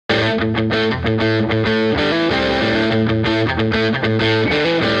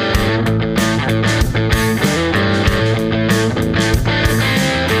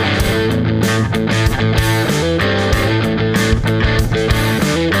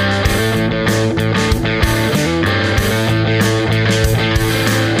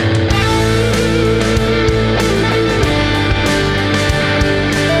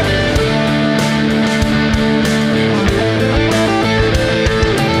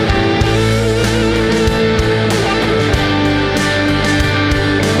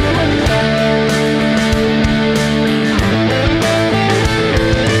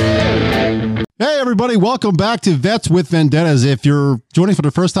Welcome back to Vets with Vendettas. If you're joining for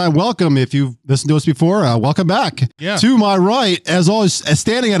the first time, welcome. If you've listened to us before, welcome back. Yeah. To my right, as always,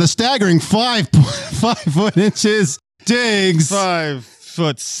 standing at a staggering 5 foot inches, Diggs.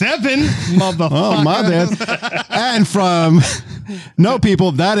 5'7", motherfucker. Oh, my bad. And from no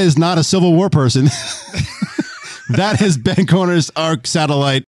people, that is not a Civil War person. That is Ben Corners, our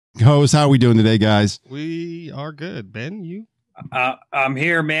satellite host. How are we doing today, guys? We are good. Ben, you? I'm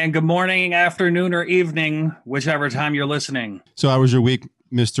here, man. Good morning, afternoon, or evening, whichever time you're listening. So how was your week,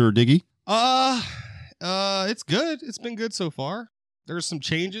 Mr. Diggy? It's good. It's been good so far. There's some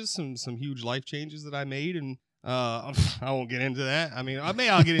changes, some huge life changes that I made, and I won't get into that. I mean,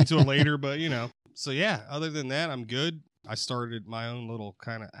 I'll get into it later, but you know. So yeah, other than that, I'm good. I started my own little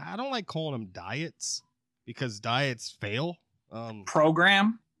kind of, I don't like calling them diets because diets fail.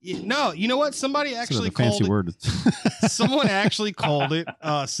 Program? No, you know what? Somebody actually called it. Someone actually called it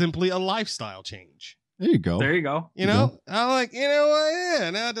simply a lifestyle change. There you go. There you go. You know, I'm like, you know what? Yeah,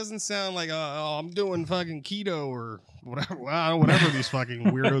 now it doesn't sound like I'm doing fucking keto or whatever these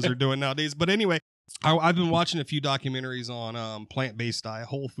fucking weirdos are doing nowadays. But anyway, I've been watching a few documentaries on plant-based diet,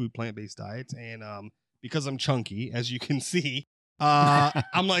 whole food plant-based diets, and because I'm chunky, as you can see,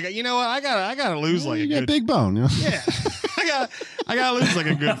 I'm like, you know what? I gotta lose like you a got good big bone. You know? Yeah. I gotta lose like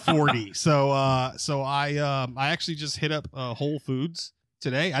a good 40. So I actually just hit up Whole Foods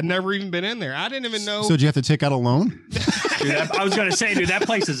today. I'd never even been in there. I didn't even know. So did you have to take out a loan? Dude, I was gonna say, dude, that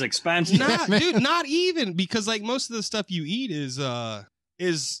place is expensive. Not even, because like most of the stuff you eat is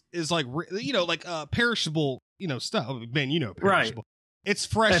like, you know, like perishable, you know, stuff. Ben, you know, perishable. Right. It's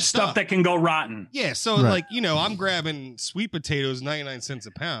fresh stuff that can go rotten. Yeah. So like, you know, I'm grabbing sweet potatoes 99 cents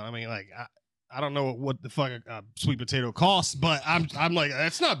a pound. I mean, like, I don't know what the fuck a sweet potato costs, but I'm like,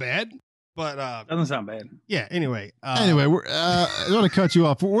 that's not bad. But doesn't sound bad. Yeah. Anyway, we're I don't want to cut you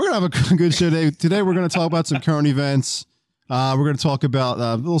off. We're gonna have a good show today. Today we're gonna talk about some current events. We're gonna talk about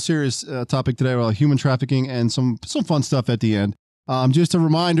a little serious topic today about human trafficking and some fun stuff at the end. Just a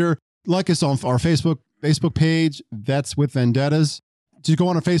reminder, like us on our Facebook page. Vets with Vendettas. Just go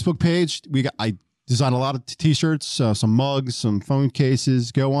on our Facebook page. I designed a lot of t-shirts, some mugs, some phone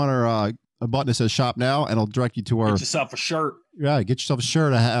cases. Go on our a button that says shop now, and it'll direct you to our. Get yourself a shirt. Yeah, get yourself a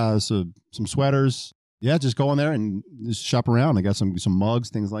shirt. Some sweaters. Yeah, just go in there and just shop around. I got some mugs,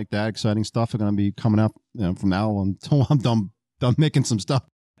 things like that. Exciting stuff are going to be coming up, you know, from now until I'm done making some stuff.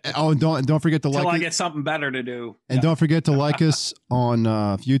 Oh, and don't forget to like. Until I get something better to do. And don't forget to like us on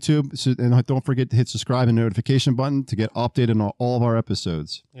YouTube, and don't forget to hit subscribe and notification button to get updated on all of our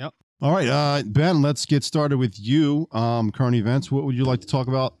episodes. Yep. All right, Ben, let's get started with you. Current events. What would you like to talk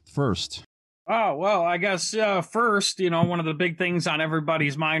about first? Oh, well, I guess first, you know, one of the big things on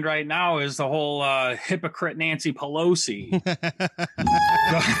everybody's mind right now is the whole hypocrite Nancy Pelosi.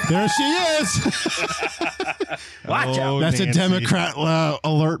 There she is. Watch out. That's Nancy. A Democrat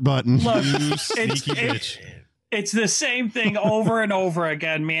alert button. Look, sneaky bitch. It's the same thing over and over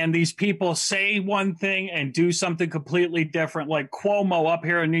again, man. These people say one thing and do something completely different. Like Cuomo up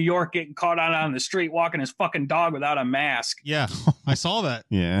here in New York getting caught out on the street walking his fucking dog without a mask. Yeah, I saw that.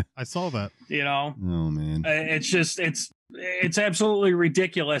 Yeah, I saw that. You know? Oh, man. It's just, it's absolutely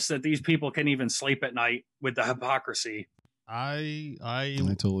ridiculous that these people can even sleep at night with the hypocrisy. I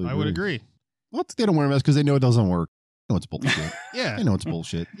totally would agree. Well, they don't wear a mask because they know it doesn't work. Know it's bullshit. Yeah, I know it's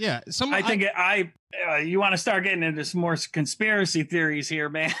bullshit. Yeah, I think you want to start getting into some more conspiracy theories here,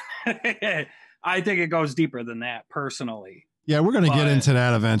 man. I think it goes deeper than that, personally. Yeah, we're going to get into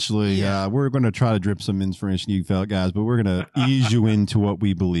that eventually. Yeah. We're going to try to drip some information, you felt guys, but we're going to ease you into what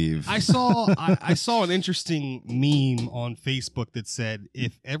we believe. I saw an interesting meme on Facebook that said,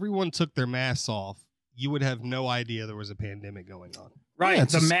 if everyone took their masks off, you would have no idea there was a pandemic going on. Right. Yeah,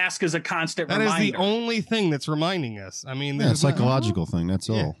 the mask is a constant reminder. That is the only thing that's reminding us. I mean, a psychological thing. That's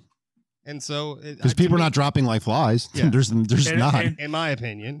all. And so, because people are not dropping like flies. Yeah. there's not. In my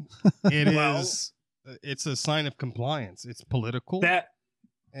opinion, it is. It's a sign of compliance. It's political.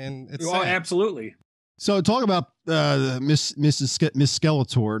 It's sad. absolutely. So talk about Miss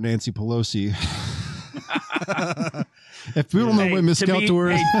Skeletor, Nancy Pelosi. If people don't know what Miss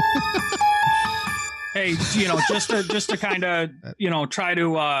Skeletor is, hey, just to kind of, try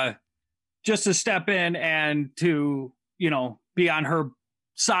to just to step in and to, be on her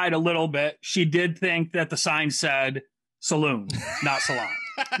side a little bit. She did think that the sign said saloon, not salon.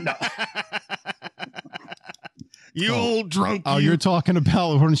 No. You old drunk. Oh, you're talking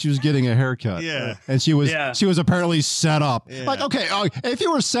about when she was getting a haircut. Yeah. And she was apparently set up. Yeah. Like, okay, if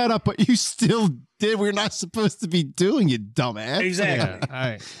you were set up, but you still did, we're not supposed to be doing it, dumbass. Exactly. Yeah. All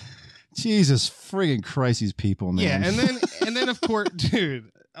right. Jesus friggin' Christ, these people, man. Yeah, and then of course, dude,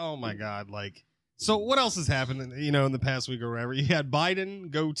 oh my God, like, so what else has happened, in the past week or whatever? You had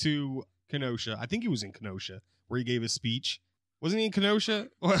Biden go to Kenosha. I think he was in Kenosha where he gave his speech. Wasn't he in Kenosha?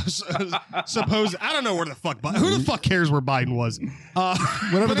 Suppose I don't know where the fuck. Who the fuck cares where Biden was?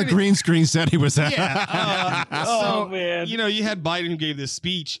 Whatever the green screen said he was at. Yeah. Oh man. You had Biden who gave this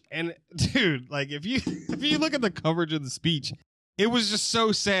speech, and dude, like if you look at the coverage of the speech, it was just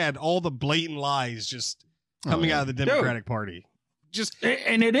so sad. All the blatant lies just coming out of the Democratic Party.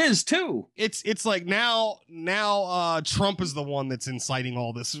 And it is too. It's like now Trump is the one that's inciting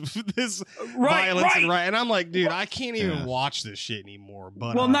all this Right, violence and I'm like, dude, I can't even watch this shit anymore.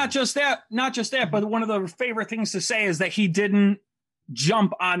 But not just that, but one of the favorite things to say is that he didn't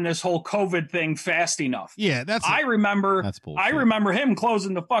jump on this whole COVID thing fast enough. Yeah, I remember that's bullshit. I remember him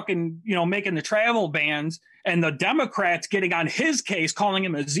closing the fucking, making the travel bans and the Democrats getting on his case, calling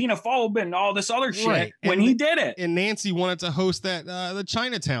him a xenophobe and all this other shit when he did it. And Nancy wanted to host that the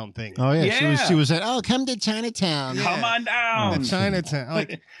Chinatown thing. Oh yeah. She was at, come to Chinatown. Yeah. Come on down. The Chinatown.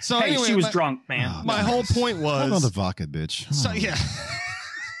 Like, so hey, anyway, she was drunk, man. My whole point was hold on the vodka, bitch. So yeah.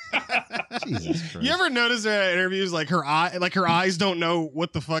 Jesus Christ. You ever notice in interviews like her eyes don't know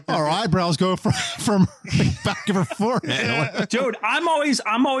what the fuck her eyebrows go from the back of her forehead. Dude, I'm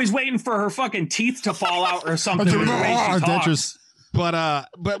always waiting for her fucking teeth to fall out or something. With the way she talks. But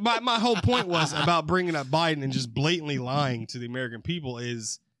my whole point was about bringing up Biden and just blatantly lying to the American people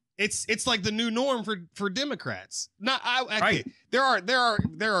is it's like the new norm for Democrats. Right. There are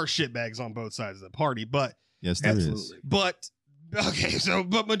shitbags on both sides of the party, but yes, there is. But okay,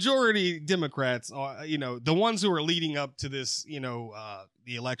 but majority Democrats are, the ones who are leading up to this,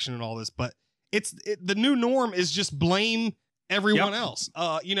 the election and all this, but the new norm is just blame everyone else.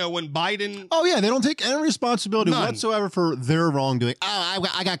 When Biden. Oh yeah, they don't take any responsibility whatsoever for their wrongdoing. Oh,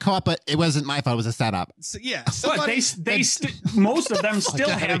 I got caught, but it wasn't my fault. It was a setup. So, yeah, but most of them still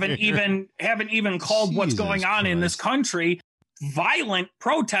haven't even called what's going on in this country violent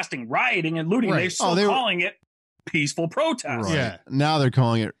protesting, rioting, and looting. They're still calling it peaceful protest. Right. Yeah. Now they're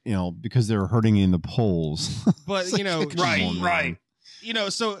calling it, because they're hurting in the polls. But right.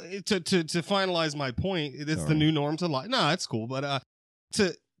 So to finalize my point, it's the new norm to lie. No, it's cool. But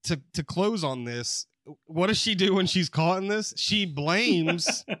to close on this, what does she do when she's caught in this? She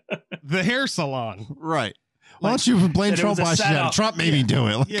blames the hair salon. Right. Why don't you blame Trump? Trump made me do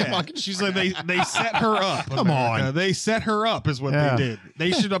it. Like, come on. She's like, they set her up. Come on. They set her up is what they did.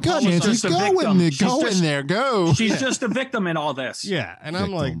 They should apologize. Go in there. Go. She's just a victim in all this. Yeah. And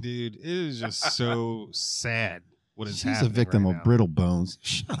I'm like, dude, it is just so sad what is happening. She's a victim right of brittle bones.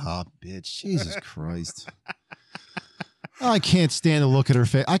 Shut up, bitch. Jesus Christ. I can't stand to look at her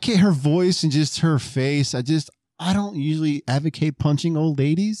face. I can't, her voice and just her face. I don't usually advocate punching old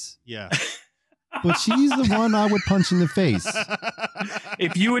ladies. Yeah. But she's the one I would punch in the face.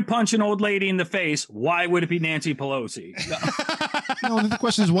 If you would punch an old lady in the face, why would it be Nancy Pelosi? No, the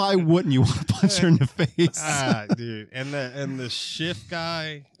question is, why wouldn't you want to punch her in the face? Dude. And the Schiff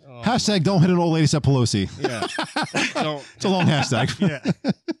guy. Oh, hashtag don't hit an old lady except Pelosi. Yeah. It's a long hashtag. Yeah.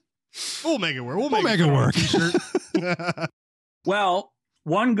 We'll make it work. We'll make it work. Well,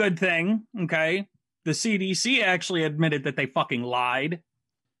 one good thing, okay, the CDC actually admitted that they fucking lied.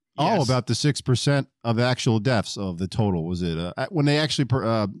 Oh, yes. About the 6% of the actual deaths of the total. Was it when they actually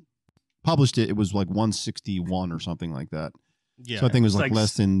published it? It was like 161 or something like that. Yeah, so I think it was like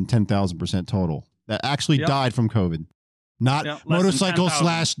less than 10,000% total that actually died from COVID, not motorcycle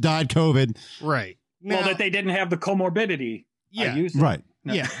 / died COVID. Right. Well, that they didn't have the comorbidity. Yeah. Right.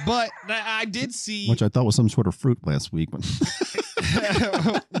 No. Yeah, but I did see, which I thought was some sort of fruit last week.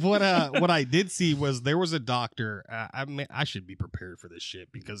 What I did see was there was a doctor. I should be prepared for this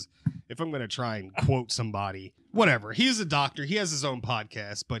shit because if I'm going to try and quote somebody, whatever. He's a doctor. He has his own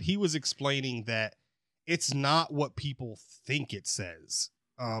podcast, but he was explaining that it's not what people think it says.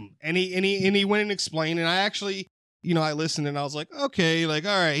 And he went and explained, and I actually, I listened and I was like, okay, like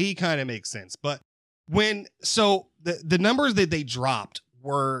all right, he kind of makes sense, but the numbers that they dropped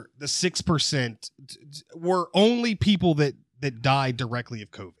were the 6% were only people that died directly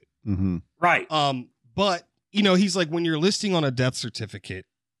of COVID. Mm-hmm. Right. But you know, he's like, when you're listing on a death certificate,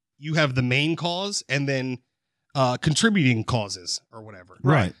 you have the main cause and then contributing causes or whatever.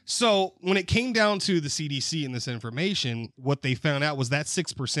 Right. So when it came down to the CDC and this information, what they found out was that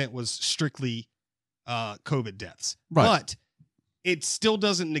 6% was strictly COVID deaths. Right. But it still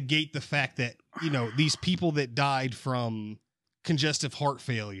doesn't negate the fact that, you know, these people that died from congestive heart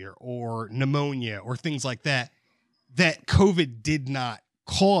failure or pneumonia or things like that, that COVID did not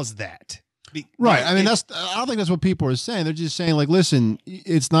cause that. Right. I mean, I don't think that's what people are saying. They're just saying, like, listen,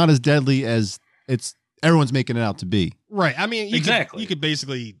 it's not as deadly as everyone's making it out to be. Right. I mean, Exactly. you could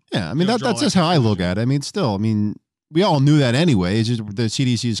basically. Yeah. I mean, draw that's that just how I look conclusion. at it. I mean, still, we all knew that anyway. It's just the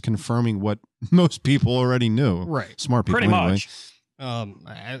CDC is confirming what most people already knew. Right. Smart people. Pretty anyway. much. And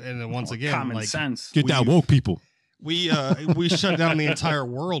then once again, Common like, sense. Get that woke people. we shut down the entire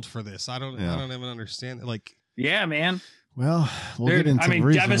world for this. I don't even understand. Like, Yeah, man. Well, we'll Dude, get into I mean, the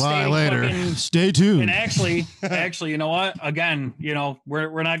reason why devastating later. fucking- Stay tuned. And actually, you know what? Again, you know,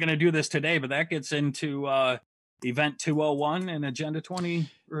 we're not going to do this today, but that gets into Event 201 and Agenda 20,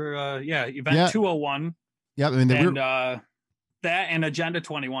 or Event Yeah. 201, Yeah, I mean, and that and Agenda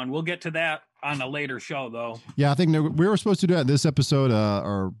 21. We'll get to that on a later show, though. I think that we were supposed to do that in this episode.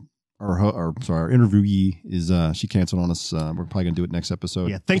 Our interviewee is she canceled on us. We're probably gonna do it next episode.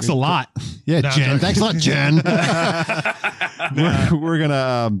 yeah, thanks a lot. Yeah, No, Jen. I'm Thanks a lot, Jen. we're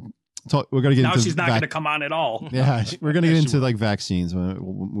gonna talk. We're gonna get Now into she's not going to come on at all. Yeah, we're gonna Yeah, get she into will. like vaccines. We'll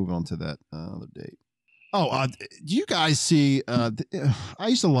move on to that other date. Oh, do you guys see? I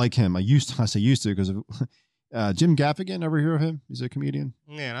used to like him. I say used to because of Jim Gaffigan. Ever hear of him? He's a comedian.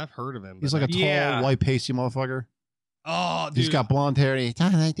 Man, I've heard of him. He's but like a tall, Yeah. white, pasty motherfucker. oh, dude. He's got blonde hair.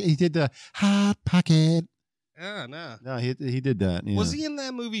 And he did the hot pocket. Yeah, nah. No, he did that. Yeah. Was he in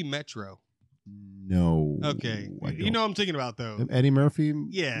that movie Metro? No. Okay, I you don't. know what I'm thinking about though. Eddie Murphy.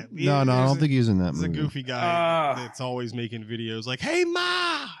 Yeah. No, I don't think he was in that He's a movie. goofy guy Ah. that's always making videos like, "Hey,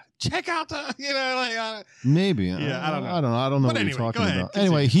 ma, check out the," you know, like. Maybe. Yeah, I don't know. I don't know But what anyway, you're talking go ahead. about.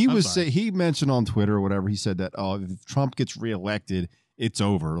 Anyway, Continue. he mentioned on Twitter or whatever. He said that if Trump gets reelected, it's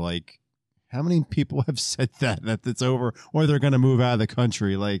over. Like, how many people have said that it's over or they're going to move out of the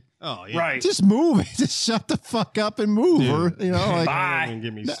country? Like, Oh yeah. Right. just move. Just shut the fuck up and move. Dude. Or, you know, like, Bye. Don't even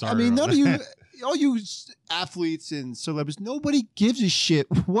get me I started. mean, on none of that. you, all you athletes and celebrities, nobody gives a shit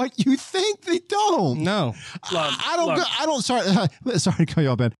what you think. They don't. No. I don't. Sorry to cut you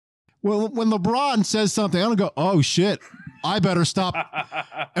off, Ben. Well, when LeBron says something, I don't go, "Oh shit, I better stop."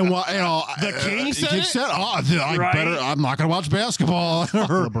 And what The king said it? Right. I'm not going to watch basketball. Fuck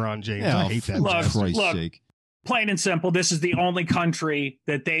LeBron James. Yeah, I hate that. for Look, guy. Christ's look. sake. Plain and simple, this is the only country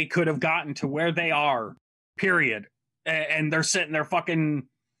that they could have gotten to where they are, period. And they're sitting there fucking,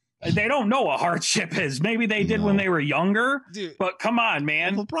 they don't know what hardship is. Maybe they did when No. they were younger, Dude. but come on,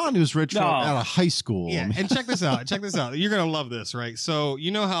 man. LeBron was rich No. out of high school. I Yeah, mean, and check this out. Check this out. You're gonna love this, right? So you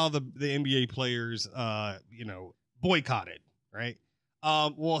know how the NBA players, boycotted, right?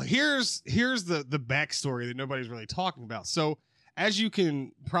 Well, here's the backstory that nobody's really talking about. So as you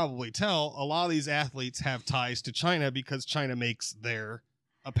can probably tell, a lot of these athletes have ties to China because China makes their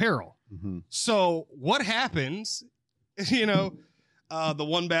apparel. Mhm. So what happens? The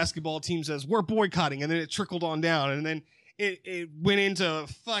one basketball team says we're boycotting, and then it trickled on down, and then it went into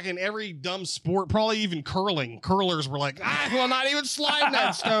fucking every dumb sport, probably even curling. Curlers were like, I will not even slide in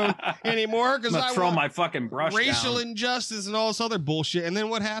that stone anymore because I'm I gonna throw want my fucking brush racial down. injustice and all this other bullshit. And then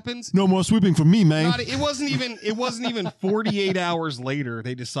what happens? No more sweeping for me, man. It wasn't even 48 hours later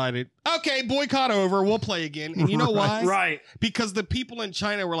they decided, okay, boycott over, we'll play again. And you know why? Right. Because the people in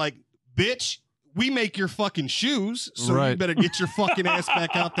China were like, bitch, we make your fucking shoes, so you Right. better get your fucking ass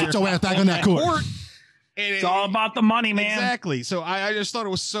back out there. Get your ass back on that court. And It's all about the money, man. Exactly. So I just thought it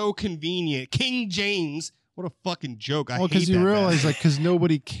was so convenient. King James, what a fucking joke. I Well, hate because that. you man. realize, like, because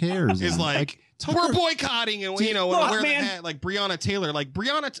nobody cares. It's like Tucker- we're boycotting, and when Look, I wear man. the hat, like Breonna Taylor.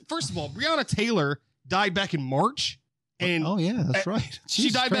 First of all, Breonna Taylor died back in March, and oh yeah, that's right. she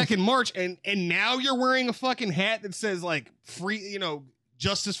Jesus died Christ. back in March, and now you're wearing a fucking hat that says like free,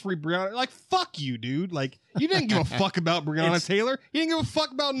 justice free Breonna. Like, fuck you, dude. Like, you didn't give a fuck about Breonna It's- Taylor. You didn't give a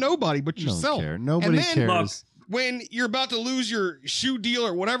fuck about nobody but You don't yourself. care. Nobody And then, cares. look, When you're about to lose your shoe deal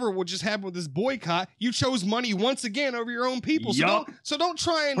or whatever will just happen with this boycott, you chose money once again over your own people. Yup. So don't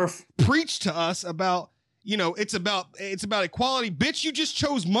try and Perf- preach to us about, it's about equality. Bitch, you just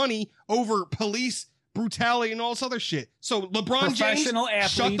chose money over police brutality and all this other shit. So LeBron James, Professional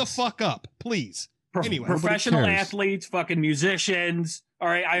shut the athletes. fuck up, please. Anyway, professional nobody cares. athletes, fucking musicians. All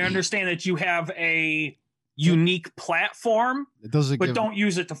right, I understand that you have a unique platform, It doesn't but give, don't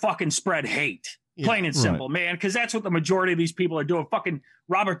use it to fucking spread hate. Yeah, Plain and right. simple, man. Because that's what the majority of these people are doing. Fucking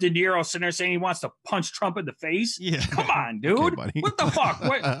Robert De Niro sitting there saying he wants to punch Trump in the face. Yeah. Come on, dude. Okay, buddy. What the fuck?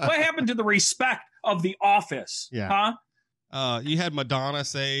 What happened to the respect of the office? Yeah. Huh? You had Madonna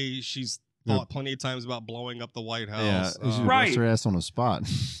say she's thought plenty of times about blowing up the White yeah, House. you should Right. bust her ass on the spot.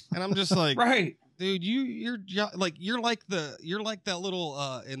 And I'm just like, Right. dude, you're like that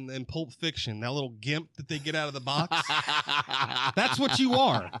little in Pulp Fiction, that little gimp that they get out of the box. That's what you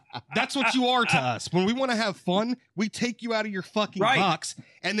are. That's what you are to us. When we want to have fun, we take you out of your fucking Right. box,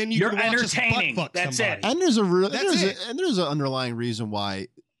 and then You're can watch us butt entertaining. fuck That's somebody. it. And there's a real, That's it. and there's an underlying reason why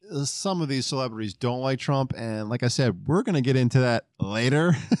some of these celebrities don't like Trump. And like I said, we're gonna get into that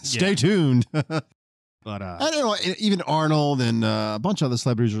later. Stay Yeah. tuned. But I don't know. Even Arnold and a bunch of other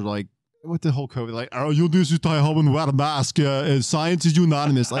celebrities are like, what the whole COVID, like, oh, you do stay home and wear a mask. Science is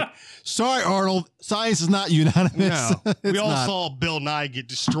unanimous. Like, sorry, Arnold, science is not unanimous. no, we It's all not. saw Bill Nye get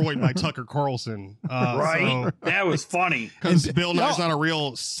destroyed by Tucker Carlson. Right. That was funny. Because And- Bill Nye's no. not a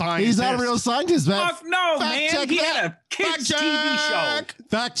real scientist. He's not a real scientist, man. Fuck no, Fact man. check He that. had a kids Fact TV show. check.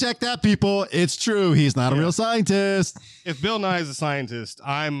 Fact check that, people. It's true. He's not a Yeah. real scientist. If Bill Nye is a scientist,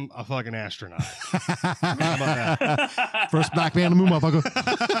 I'm a fucking astronaut. How about that? First black man on the moon,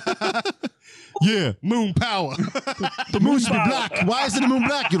 motherfucker. Yeah. Moon power. The moon should be black. Why is it the moon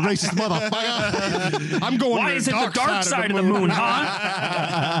black, you racist motherfucker? I'm going Why to is the it the dark side of the moon,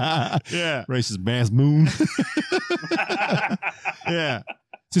 huh? Yeah. Racist man's moon. Yeah.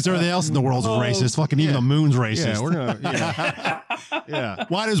 Since everything else in the world's Oh, racist, fucking even the moon's racist. Yeah, we're gonna yeah.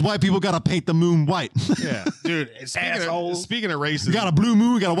 Why does white people gotta paint the moon white? Yeah. Dude, Assholes. speaking of racism. You got a blue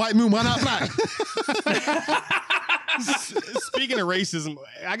moon, you got a white moon, why not black? Speaking of racism,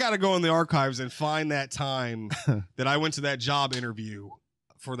 I got to go in the archives and find that time that I went to that job interview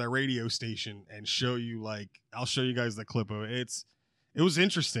for that radio station and show you, like, I'll show you guys the clip of it. It was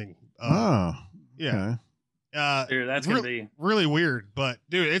interesting. Oh. Yeah. Dude, that's gonna be. Really weird, but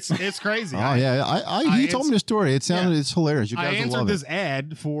dude, it's crazy. Oh yeah, you told me the story. It sounded it's hilarious. You I guys will answered love this it.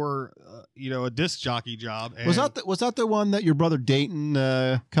 ad for a disc jockey job. And Was that the one that your brother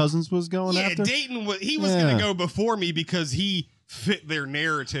Dayton Cousins was going yeah, after? Dayton was gonna go before me because he fit their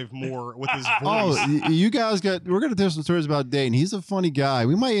narrative more with his voice. Oh, you guys we're gonna tell some stories about Dayton. He's a funny guy.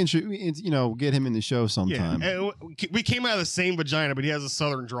 We might get him in the show sometime. and we came out of the same vagina, but he has a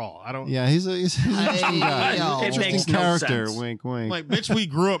southern drawl. I don't. Yeah, he's an interesting guy. It Interesting makes no character. sense. Wink, wink. Like, bitch, we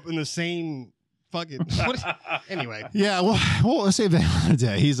grew up in the same fucking. Anyway, Yeah, well, let's save that for another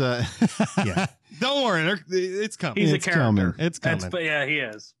day. He's a yeah. Don't worry, it's coming. He's a It's character. coming. It's coming. Yeah, he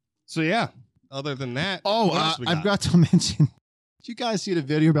is. So yeah. Other than that, Oh, what else we I've got to mention. Did you guys see the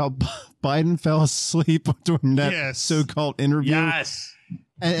video about Biden fell asleep during that Yes. so-called interview? Yes.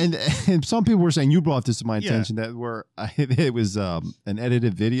 And some people were saying, you brought this to my Yeah. attention, that it was an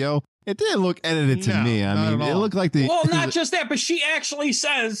edited video. It didn't look edited to No, me. I not mean, at it all. looked like the. Well, not just that, but she actually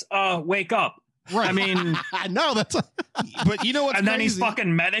says, "Wake up." Right. I mean, I know that's. But you know what's and then he's crazy?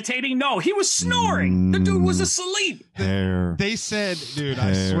 fucking meditating. No, he was snoring. The dude was asleep. Hair. They said, dude,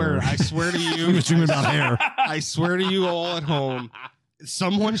 Hair. I swear to He you, was dreaming about hair. I swear to you all at home,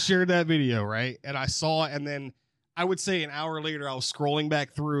 someone shared that video, right? And I saw it, and then I would say an hour later, I was scrolling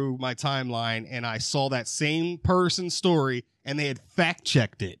back through my timeline, and I saw that same person's story, and they had fact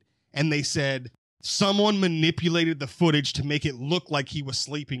checked it, and they said someone manipulated the footage to make it look like he was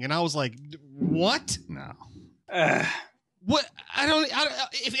sleeping, and I was like, what? No. What? I don't.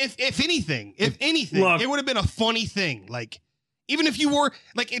 If anything, Look. it would have been a funny thing. Like, even if you were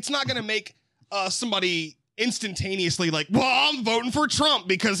like, it's not gonna make somebody instantaneously like, well, I'm voting for Trump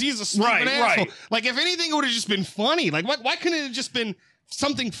because he's a sleeping Right, asshole. right. Like, if anything, it would have just been funny. Like, why couldn't it have just been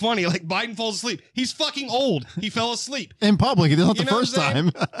something funny? Like, Biden falls asleep. He's fucking old. He fell asleep. In public, it's not You the know first what I'm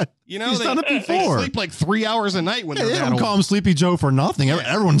time. You know, He's they, done it they before. sleep like 3 hours a night when They they're that don't old. call him Sleepy Joe for nothing. Yeah.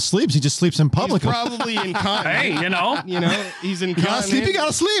 Everyone sleeps. He just sleeps in He's public. probably incontinent. Hey, you know. You know, he's You gotta sleep. You incontinent.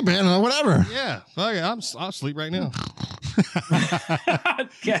 gotta sleep, man. Whatever. Yeah, fuck it. I'll sleep right now.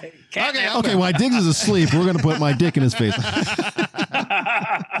 Okay. Okay, while Diggs is asleep, we're gonna put my dick in his face.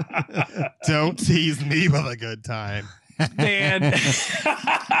 Don't tease me with a good time. Man.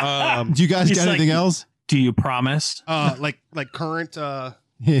 Do you guys He's got anything like- else? Do you promise? Like current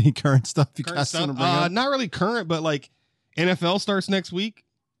Any current stuff you current guys stuff. want to bring up? Not really current, but like NFL starts next week.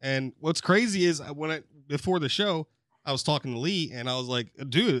 And what's crazy is before the show, I was talking to Lee, and I was like,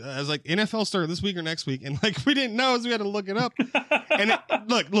 dude, I was like, NFL started this week or next week, and like we didn't know, so we had to look it up. And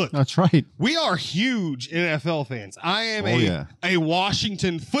look, That's right. we are huge NFL fans. I am a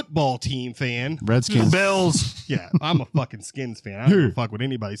Washington football team fan. Redskins. Bills. Yeah, I'm a fucking Skins fan. I don't give a fuck what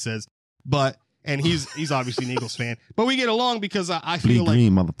anybody says. But and he's obviously an Eagles fan. But we get along because I Bleed feel like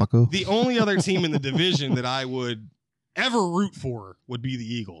green, motherfucker. the only other team in the division that I would ever root for would be the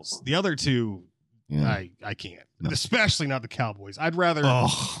Eagles. The other two, Yeah. I can't, No. especially not the Cowboys. I'd rather Oh.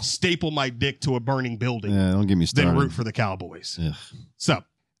 staple my dick to a burning building Yeah, don't get me started. than root for the Cowboys. Ugh. So,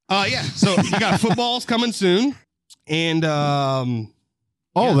 yeah. So you got football's coming soon, and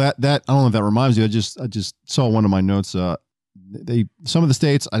Oh, that I don't know if that reminds you. I just saw one of my notes. Some of the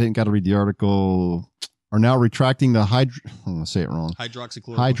states, I didn't got to read the article, are now retracting the I'm gonna say it wrong.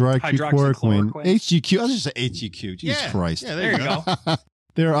 hydroxychloroquine. Hydroxychloroquine. Hydroxychloroquine. HGQ. I was just say HGQ. Jesus Yeah. Christ. Yeah, There you go.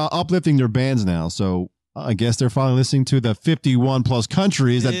 They're uplifting their bans now. So I guess they're finally listening to the 51 plus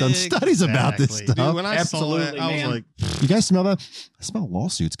countries that done studies about this Exactly. stuff. Dude, when I saw that, Absolutely, I was man. like, You guys smell that? I smell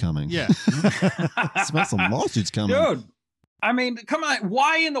lawsuits coming. yeah. I smell some lawsuits coming. Dude, I mean, come on.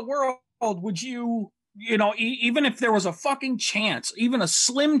 Why in the world would you, even if there was a fucking chance, even a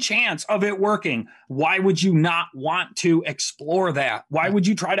slim chance of it working, why would you not want to explore that? Why would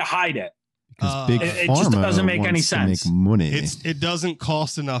you try to hide it? Because big It pharma just doesn't make any wants to sense. Make money. It doesn't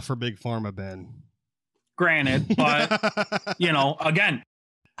cost enough for big pharma, Ben. Granted, but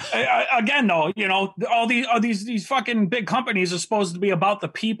again, though, all these fucking big companies are supposed to be about the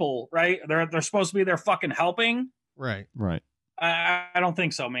people, right? They're supposed to be there fucking helping. Right. Right. I don't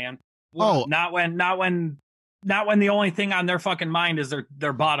think so, man. Oh. not when the only thing on their fucking mind is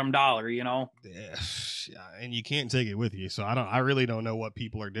their bottom dollar, Yeah, and you can't take it with you. So I really don't know what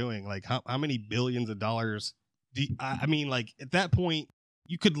people are doing. Like how many billions of dollars I mean, like at that point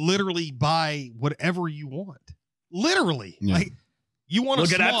you could literally buy whatever you want. Literally. Yeah. Like you want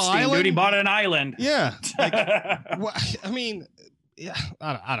Look a at small Epstein, island? dude. He bought an island. Yeah. Like I mean, yeah,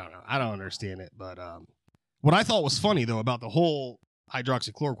 I don't know. I don't understand it, but what I thought was funny though about the whole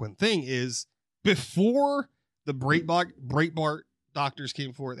hydroxychloroquine thing is before the Breitbart doctors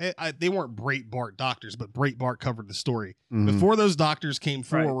came forward. They weren't Breitbart doctors, but Breitbart covered the story. Mhm. Before those doctors came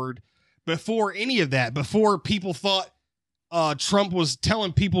forward, before any of that, before people thought Trump was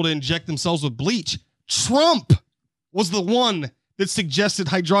telling people to inject themselves with bleach, Trump was the one that suggested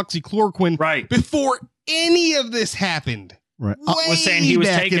hydroxychloroquine Right. before any of this happened. Right. Was saying he was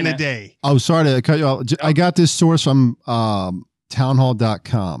Way back taking in the it. day. Oh, sorry to cut you off. I got this source from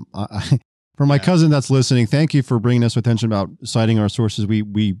townhall.com. For my cousin that's listening, thank you for bringing us attention about citing our sources. We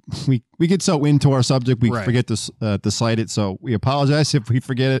get so into our subject, we Right. forget to cite it. So we apologize if we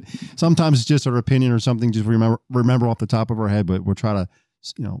forget it. Sometimes it's just our opinion or something, just remember off the top of our head, but we'll try to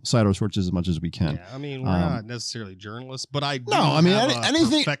cite our sources as much as we can. Yeah, I mean, we're not necessarily journalists, but I do No, I mean, have a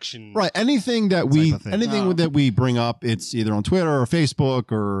anything- perfection. Right. Anything that Type we bring up, it's either on Twitter or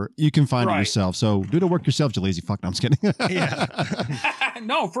Facebook, or you can find it Right. yourself. So do the work yourself, you lazy fuck. No, I'm just kidding. Yeah.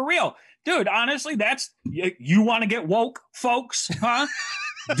 No, for real. Dude, honestly, that's you want to get woke, folks, huh?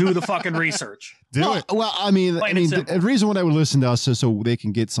 Do the fucking research. Well, I mean, Plain and simple. the reason why they would listen to us is so they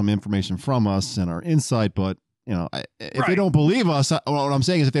can get some information from us and our insight. But if they Right. don't believe us, what I'm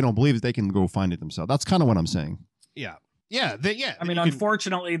saying is, if they don't believe it, they can go find it themselves. That's kind of what I'm saying. Yeah. I mean,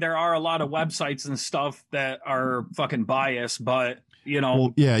 unfortunately, there are a lot of websites and stuff that are fucking biased, but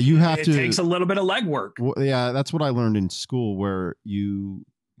Well, yeah, you have it to. takes a little bit of legwork. Well, yeah, that's what I learned in school, where you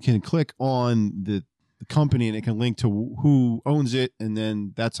can click on the company and it can link to who owns it, and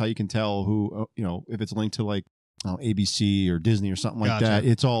then that's how you can tell who if it's linked to like ABC or Disney or something like Gotcha. that.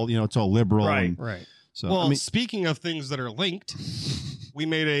 It's all it's all liberal. Right. And Right. so Well, I mean, speaking of things that are linked, we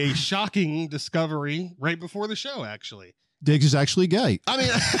made a shocking discovery right before the show, actually. Diggs is actually gay. I mean,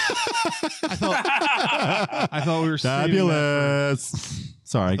 I thought we were saving that fabulous.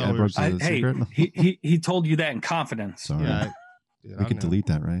 Sorry, thought I we broke were- the Hey, secret. he told you that in confidence. Sorry, Yeah, dude, we I could know. delete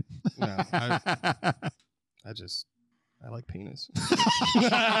that, right? No, I like penis.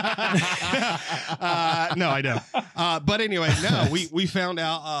 No, I don't. But anyway, no, we found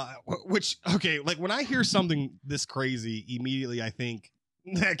out, like when I hear something this crazy, immediately I think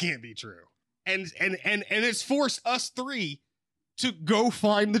that can't be true. And it's forced us three to go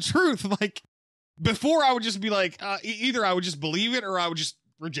find the truth. Like before I would just be like, either I would just believe it or I would just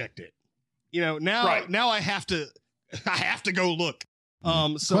reject it. Now I have to go look.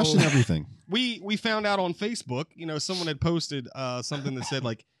 So Question everything. we found out on Facebook, someone had posted something that said,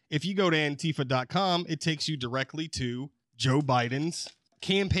 like, if you go to Antifa.com, it takes you directly to Joe Biden's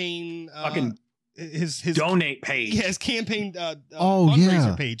campaign, Fucking his donate page. his campaign Oh, fundraiser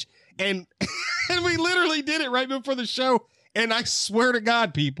yeah. page, and and we literally did it right before the show. And I swear to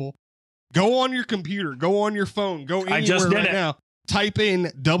God, people, go on your computer, go on your phone, go anywhere I just did right it. now. Type in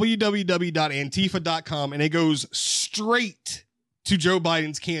www.antifa.com, and it goes straight to Joe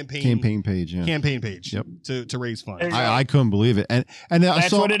Biden's campaign page. Yeah. campaign page. Yep. To raise funds. I couldn't believe it, and I That's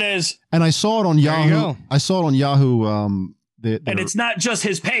saw what it is. and I saw it on There you Yahoo. go. I saw it on Yahoo. And it's not just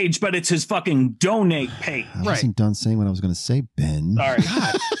his page, but it's his fucking donate page. I wasn't done saying what I was going to say, Ben. Sorry.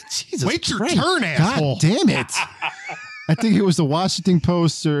 God, Jesus Wait your Christ. turn, asshole. God damn it. I think it was the Washington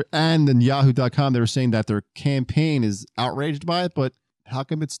Post and then Yahoo.com. They were saying that their campaign is outraged by it, but how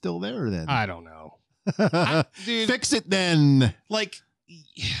come it's still there then? I don't know. Dude, Fix it then. like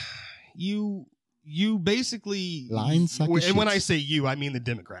you basically Line sucking and when shits. I say you, I mean the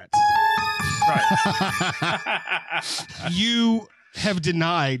Democrats. Right. You have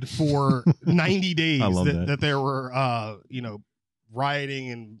denied for 90 days I love that. that there were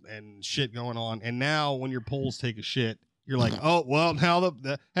rioting and shit going on, and now when your polls take a shit, you're like, oh well, now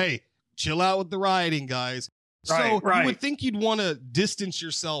the hey, chill out with the rioting, guys. Right, So right. you would think you'd want to distance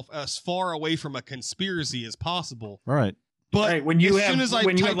yourself as far away from a conspiracy as possible. All right. But Right, when you as have- soon as I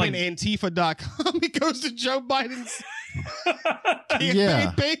when you type have, in Antifa.com, it goes to Joe Biden's campaign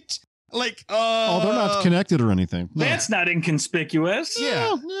Yeah. page. Like, Oh, they're not connected or anything. No. That's not inconspicuous.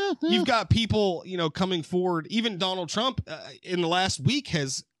 Yeah. Yeah. You've got people, coming forward. Even Donald Trump in the last week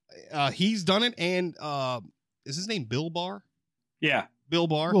has he's done it. And is his name Bill Barr? Yeah. Bill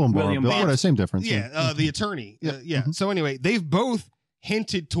Barr. William Barr. William Bill, Barr. yeah, same difference. Yeah, the attorney. Yeah. Yeah. Mhm. So anyway, they've both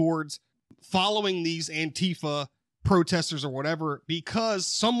hinted towards following these Antifa protesters or whatever because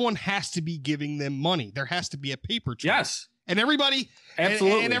someone has to be giving them money. There has to be a paper trail. Yes. And everybody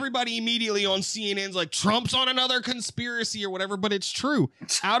Absolutely. and everybody immediately on CNN's like Trump's on another conspiracy or whatever, but it's true.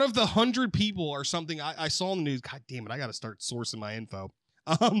 Out of the 100 people or something I saw in the news, God damn it, I got to start sourcing my info.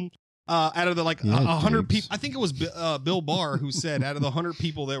 Out of the 100 people, I think it was Bill Barr who said out of the 100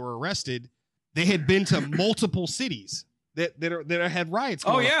 people that were arrested, they had been to multiple cities that had riots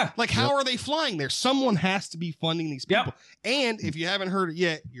going Oh, on. yeah. Like, how are they flying there? Someone has to be funding these Yep. people. And if you haven't heard it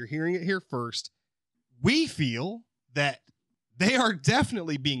yet, you're hearing it here first. We feel that they are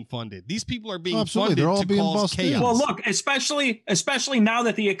definitely being funded. These people are being Absolutely. funded They're all to being cause busted in. chaos. Well, look, especially now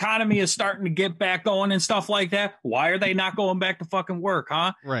that the economy is starting to get back going and stuff like that, why are they not going back to fucking work,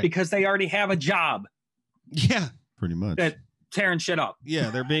 huh? Right. Because they already have a job Yeah. Pretty much. that tearing shit up. Yeah.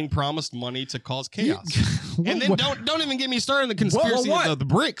 They're being promised money to cause chaos. What- And then what- don't even get me started on the conspiracy what? of the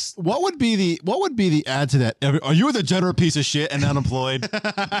bricks. What would be the add to that? Are you a degenerate piece of shit and unemployed?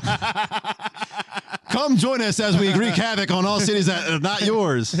 Come join us as we wreak havoc on all cities that are not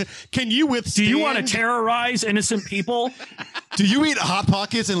yours. Can you Do withstand? you want to terrorize innocent people? Do you eat Hot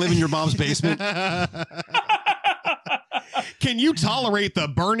Pockets and live in your mom's basement? Can you tolerate the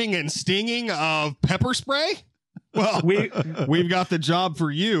burning and stinging of pepper spray? Well, we've got the job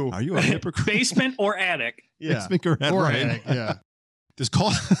for you. Are you a hypocrite? Basement or attic? Yeah. Or Or right. attic, yeah. Just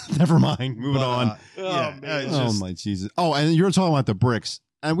call. Never mind. Moving But, on. yeah, man. it's Oh just- my Jesus! Oh, and you were talking about the bricks,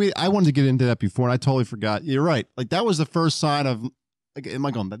 and I wanted to get into that before, and I totally forgot. You're right. Like that was the first sign of. Like, am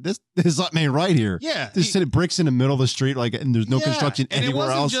I going? This is something ain't right here. Yeah. Just sitting bricks in the middle of the street, like, and there's no Yeah, construction and anywhere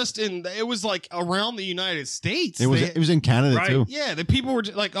it wasn't else. just it was like around the United States. It They- was in Canada Right. too. yeah, the people were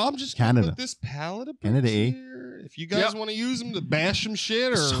just like, oh, I'm just gonna Canada. put this pallet of Canada, bricks eh? here. If you guys Yep. want to use them to bash some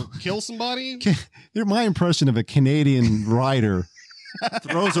shit or So- kill somebody, They're my impression of a Canadian rider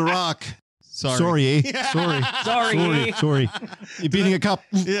throws a rock. Sorry, eh? Yeah. Sorry. You're beating a cup.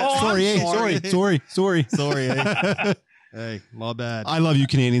 Yeah. Oh, Sorry, eh? sorry. Sorry. Sorry. Eh? Hey, my bad. I love you,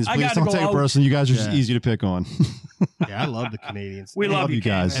 Canadians. I Please gotta don't go take it out. personally. You guys are just Yeah. easy to pick on. Yeah, I love the Canadians. We I love love you you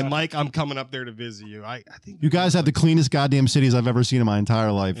guys. And Canada. Mike, I'm coming up there to visit you. I think You guys have the cleanest goddamn cities I've ever seen in my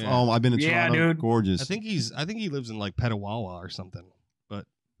entire life. Yeah. Oh, I've been to Yeah, Toronto. dude. Gorgeous. I think he lives in like Petawawa or something. But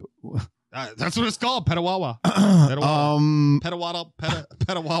that's what it's called, Petawawa.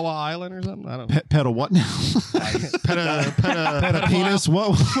 Petawawa Island or something. I don't know. Peta what now? Peta Penis? What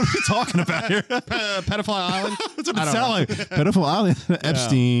are we talking about here? Pedophile Island. That's what I it don't sounds know. like. Pedophile Island.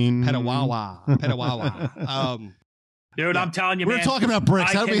 Epstein. Petawawa. Dude, I'm telling you, We're man. talking about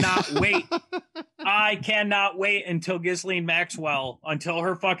bricks. How I do we- cannot wait. I cannot wait until Ghislaine Maxwell, until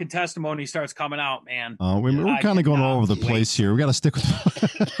her fucking testimony starts coming out, man. We're I kind of going all cannot over the wait. place here. We got to stick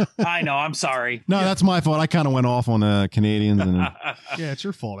with. I know. I'm sorry. No, that's my fault. I kind of went off on the Canadians. And, Yeah, it's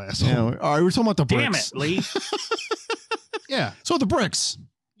your fault, asshole. you know, all right, we're talking about the Damn bricks. it, Lee. Yeah, So the bricks.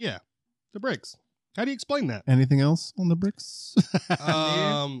 yeah. The bricks. How do you explain that? Anything else on the bricks?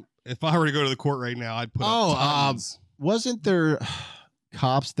 If I were to go to the court right now, I'd put Oh, up tons. Wasn't there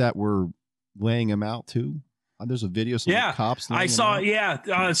cops that were laying him out too? There's a video. Of some Yeah, cops. laying I him saw. out.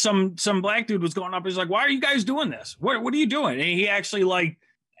 Yeah, some black dude was going up. He's like, "Why are you guys doing this? What are you doing?" And he actually like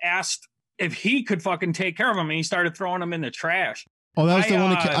asked if he could fucking take care of him, and he started throwing him in the trash. Oh, that was the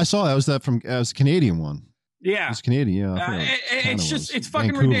one. I I saw. That was that from. That was the Canadian one. Yeah. He's Canadian. Yeah, I forgot It's Canada just, was. it's fucking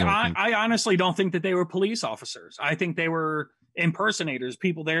Vancouver, ridiculous. I think. I honestly don't think that they were police officers. I think they were impersonators,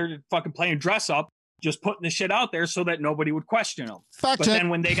 people there fucking playing dress up, just putting the shit out there so that nobody would question them. Fact But check. then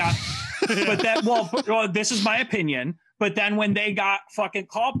when they got, well, this is my opinion. But then when they got fucking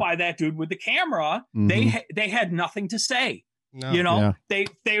caught by that dude with the camera, Mhm. they had nothing to say. No. You know, Yeah.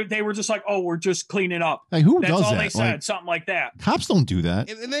 they were just like, oh, we're just cleaning up. Hey, who That's does all that? they said, Like, something like that. cops don't do that.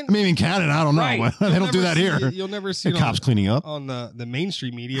 And then I mean, in Canada, I don't know. Right. They you'll don't do never that see here. it- You'll never see The it cops cleaning up. on the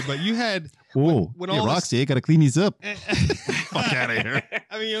mainstream media, but you had Oh, when hey, all this- Roxy, I gotta clean these up. fuck out of here.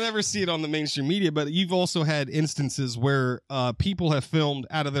 I mean, you'll never see it on the mainstream media, but you've also had instances where people have filmed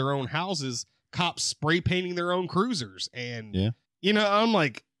out of their own houses, cops spray painting their own cruisers, and Yeah. you know, I'm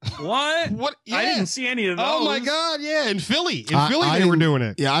like, What? what? Yeah. I didn't see any of those. Oh my god, yeah, in Philly, I they were didn't- doing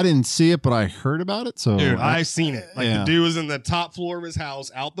it. Yeah, I didn't see it, but I heard about it. So, Dude, I've seen it. Like Yeah. the dude was in the top floor of his house,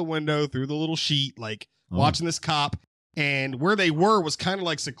 out the window through the little sheet, like Oh. watching this cop. And where they were was kind of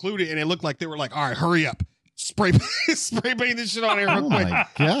like secluded, and it looked like they were like, "All right, hurry up, spray paint this shit on here real Oh quick." my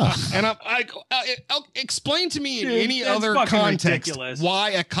god. And I'm like, explain to me in Dude, any that's other fucking context ridiculous. why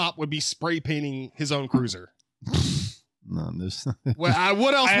a cop would be spray painting his own cruiser. No, there's Well,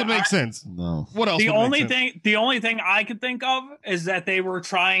 what else would make sense? no. What else? The would make only sense? the only thing I could think of is that they were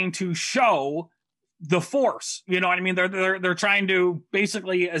trying to show the force. You know what I mean? They're trying to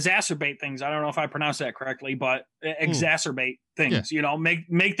basically exacerbate things. I don't know if I pronounced that correctly, but exacerbate things. You know, make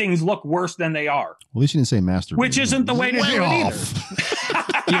things look worse than they are. At least you didn't say master. Which isn't the way to do it either.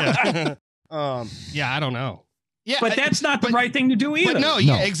 Yeah. Yeah, I don't know. Yeah, But that's not the but- right thing to do either. But no,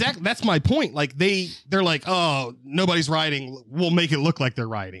 yeah, exactly. That's my point. Like they're like, oh, nobody's riding. We'll make it look like they're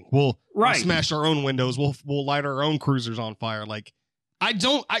riding. We'll smash our own windows. We'll light our own cruisers on fire. Like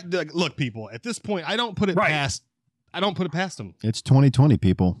look, people. At this point, I don't put it past. I don't put it past them. It's 2020,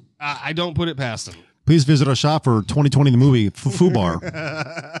 people. I don't put it past them. Please visit our shop for 2020 the movie Fubar.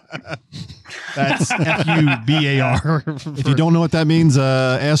 That's FUBAR. If you don't know what that means,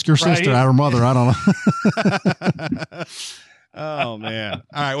 ask your sister, or mother. I don't know. Oh man!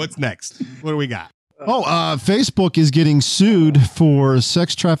 All right, what's next? What do we got? Facebook is getting sued for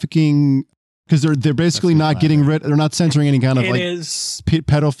sex trafficking because they're basically not getting rid. They're not censoring any kind of It like is-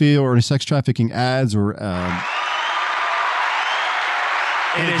 pedophile or sex trafficking ads or.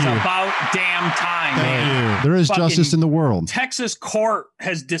 It is about damn time, man. There is Fucking justice in the world. Texas court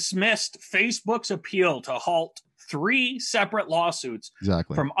has dismissed Facebook's appeal to halt 3 separate lawsuits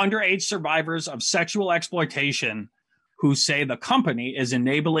Exactly. from underage survivors of sexual exploitation who say the company is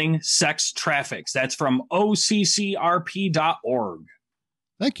enabling sex traffics. That's from OCCRP.org.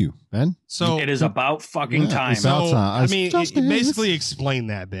 Thank you, Ben. So It is about fucking time. it's about So, time. I mean, Justice. basically explain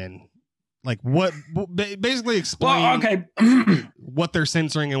that, Ben. Like what? Basically explain Well, okay. what they're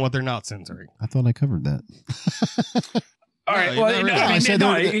censoring and what they're not censoring. I thought I covered that. All right. No, Well, not really. I I mean, said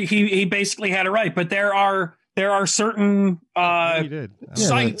no, there- he basically had it right, but there are certain You did.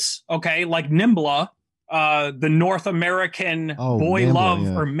 sites, okay, like NIMBLA, the North American Boy NAMBLA, Love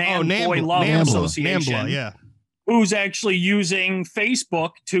yeah. or Man Boy NAMBLA, Love NAMBLA, Association, NAMBLA, yeah. who's actually using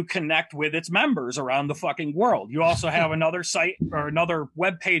Facebook to connect with its members around the fucking world. You also have another site or another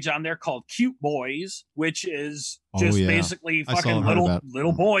web page on there called Cute Boys, which is just yeah. basically I saw fucking and heard about.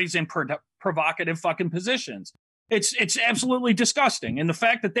 little boys in provocative fucking positions. It's absolutely disgusting, and the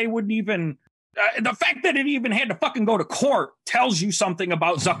fact that they wouldn't even. The fact that it even had to fucking go to court tells you something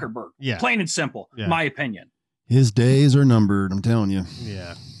about Zuckerberg. Yeah. Plain and simple, Yeah. my opinion. His days are numbered. I'm telling you.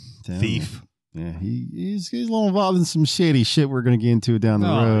 Yeah. Telling Thief. you. Yeah, he's a little involved in some shady shit we're gonna get into down the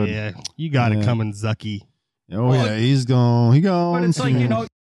Oh, road. yeah. You got it Yeah. coming, Zucky. Oh Well, yeah, he's gone. He gone. But it's like, you know,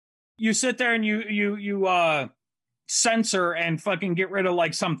 you sit there and you censor and fucking get rid of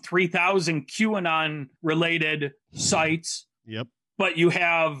like some 3,000 QAnon related sites, Yep. but you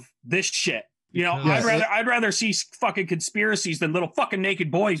have this shit. You know, Yeah, I'd rather see fucking conspiracies than little fucking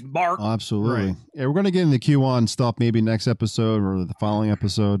naked boys, Mark. Oh, absolutely. Right. Yeah, we're gonna get into QAnon stuff maybe next episode or the following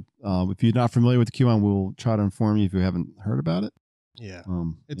episode. If you're not familiar with the QAnon, we'll try to inform you if you haven't heard about it. Yeah.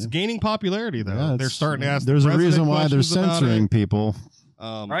 It's It's gaining popularity though. yeah, They're it's- starting to ask. There's the a reason president why they're questions about censoring it. people.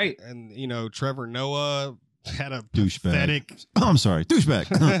 Right. And you know, Trevor Noah had a Douchebag. pathetic. I'm sorry,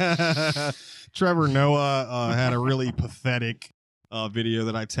 douchebag. Trevor Noah had a really pathetic video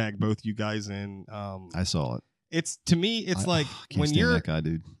that I tagged both you guys in. I saw it. It's to me, it's like can't when stand you're that guy,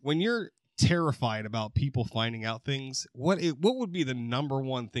 dude. when you're terrified about people finding out things. What would be the number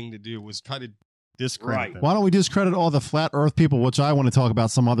one thing to do was try to discredit Right. them. Why don't we discredit all the flat Earth people, which I want to talk about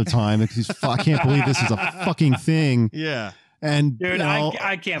some other time? Because I can't believe this is a fucking thing. Yeah, And Dude, you know,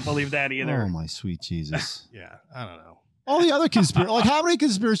 I can't believe that either. oh my sweet Jesus! yeah. I don't know. all the other conspiracy, like how many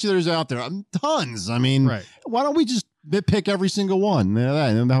conspiracy theories out there? Tons. I mean, Right. why don't we just pick every single one?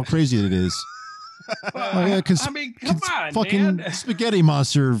 And how crazy it is. I mean, come on, fucking man. spaghetti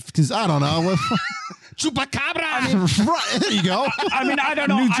monster. Because I don't know. Chupacabra. Right, there you go. I mean, I don't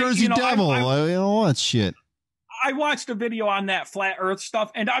know. New Jersey Devil. I All that shit. I watched a video on that flat Earth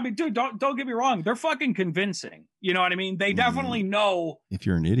stuff, and I mean, dude, don't get me wrong. They're fucking convincing. You know what I mean? They definitely know. If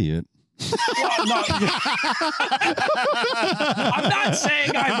you're an idiot. Well, no, I'm not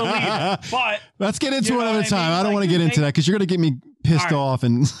saying I believe it, but let's get into you know another what I time. mean? I don't Like, want to get into that because you're going to get me pissed All right. off.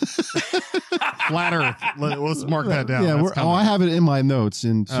 And Flat Earth. Let's mark that down. yeah, That's coming. I have it in my notes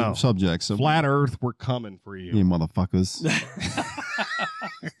in Oh. subjects. So Flat Earth, we're coming for you. you motherfuckers.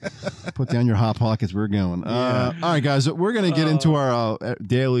 Put down your hot pockets. We're going. All right, guys. We're going to get into our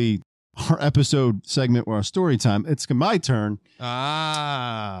daily episode segment or our story time. It's my turn.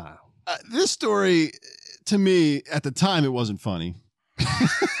 Ah. This story, to me, at the time, it wasn't funny.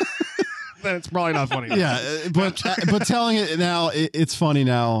 Then it's probably not funny. Yeah, but telling it now, it's funny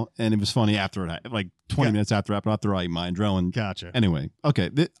now, and it was funny after it, like 20 minutes after I ate my adrenaline. Gotcha. Anyway, okay,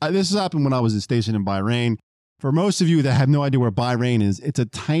 this has happened when I was stationed in Bahrain. For most of you that have no idea where Bahrain is, it's a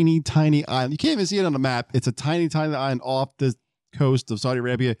tiny, tiny island. You can't even see it on the map. It's a tiny, tiny island off the coast of Saudi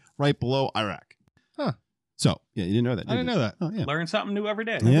Arabia, right below Iraq. Huh. So, yeah, you didn't know that, I didn't know that. Oh, yeah. learn something new every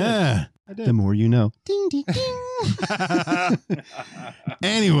day. Yeah. I did. The more you know. Ding, ding, ding.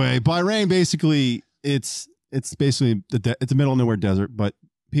 Anyway, Bahrain basically it's basically it's the middle of nowhere desert, but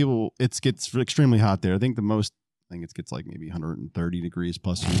it gets extremely hot there. I think it gets like maybe 130 degrees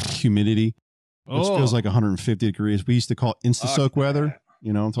plus humidity, which feels like 150 degrees. We used to call it insta-soak weather.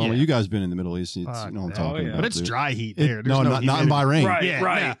 You know what I'm talking about? You guys been in the Middle East. You know what I'm talking about. But it's dude. dry heat there. No, not in Bahrain. Right, Yeah,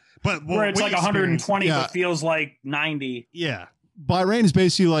 right. yeah. But Where it's like 120, Yeah. but feels like 90. Yeah. Bahrain is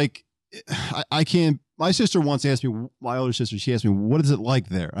basically like, I can't. My sister once asked me, my older sister, she asked me, what is it like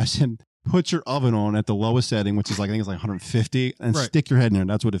there? I said, put your oven on at the lowest setting, which is like, I think it's like 150, and Right. stick your head in there.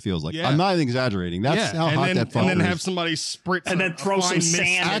 That's what it feels like. Yeah. I'm not even exaggerating. That's how hot that fucker And then is. have somebody spritz And then throw some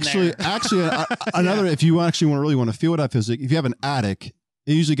sand in Actually, another, if you actually really want to feel what that feels like, if you have an attic,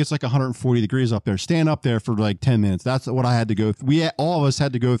 it usually gets like 140 degrees up there. Stand up there for like 10 minutes. That's what I had to go through. All of us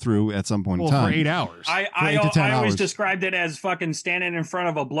had to go through at some point in time. for 8 hours. I 8 to 10 always hours. described it as fucking standing in front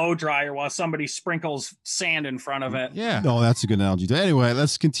of a blow dryer while somebody sprinkles sand in front of it. Yeah. No, that's a good analogy. Anyway,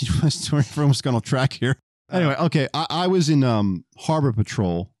 let's continue my story. We're almost going off track here. Anyway, okay, I was in Harbor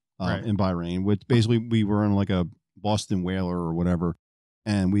Patrol Right. in Bahrain, which basically we were in like a Boston whaler or whatever,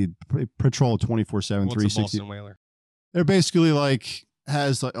 and we patrol 24/7, What's a 360. Boston whaler? They're basically like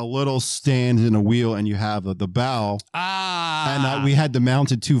has like a little stand and a wheel, and you have the bow. And we had the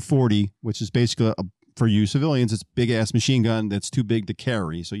mounted 240, which is basically for you civilians, it's a big ass machine gun that's too big to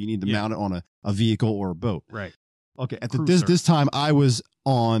carry. So you need to mount it on a vehicle or a boat. Right. Okay. At Cruiser. this time, I was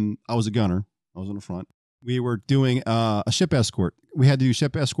a gunner. I was on the front. We were doing a ship escort. We had to do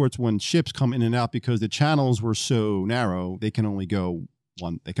ship escorts when ships come in and out because the channels were so narrow. They can only go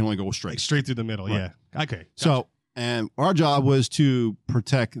straight. Like straight through the middle. Right. Yeah. Okay. So, and our job was to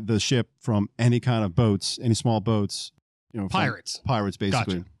protect the ship from any kind of boats, any small boats, from Pirates. pirates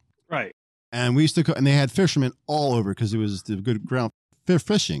basically. Gotcha. Right. And we used to, and they had fishermen all over because it was the good ground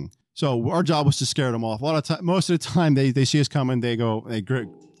fishing. So our job was to scare them off. A lot of time, most of the time, they see us coming, they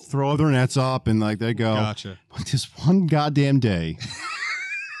throw their nets up and like they go. Gotcha. But this one goddamn day,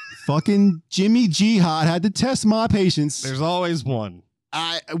 fucking Jimmy Jihad had to test my patience. There's always one.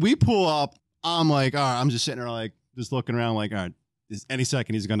 We pull up. I'm like, all right. I'm just sitting there like just looking around like, all right, any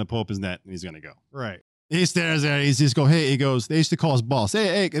second he's gonna pull up his net and he's gonna go. Right. He stares there. He's just go. Hey, he goes. They used to call us boss.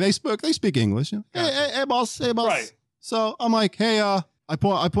 Hey, they speak English. Hey, boss. Hey, boss. Right. So I'm like, hey, I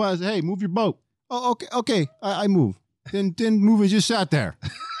point. I say, hey, move your boat. Oh, okay. I move. Then move and just sat there.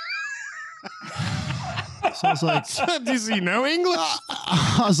 So I was like, Does he know English?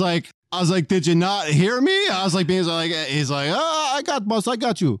 I was like, did you not hear me? I was like, he's like, oh, I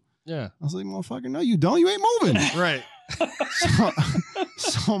got you. Yeah. I was like, motherfucker, no, you don't. You ain't moving. Right.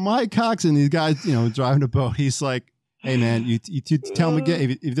 So Mike Cox and these guys, driving the boat, he's like, hey, man, you tell him again.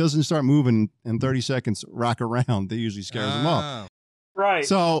 If it doesn't start moving in 30 seconds, rock around. That usually scares him up. Right.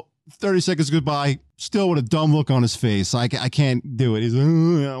 So 30 seconds goodbye, still with a dumb look on his face. I can't do it. He's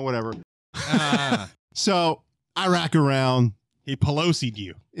like, whatever. So I rack around. He Pelosi'd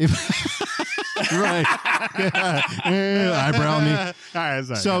you. Right. Eyebrow me. All right.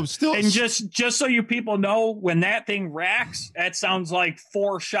 Sorry. So still. And just so you people know, when that thing racks, that sounds like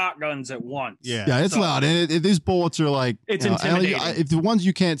 4 shotguns at once. Yeah. Yeah, it's So- loud. And these bullets are like. It's you know, intimidating. if the ones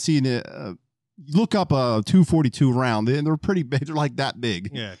you can't see, look up a 242 round. They're pretty big. They're like that big.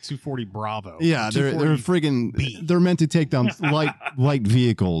 Yeah, 240 Bravo. Yeah, they're 240 friggin' B. they're meant to take down light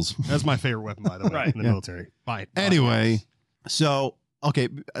vehicles. That's my favorite weapon, by the way, Right. in the military. Bye. Anyway, so okay,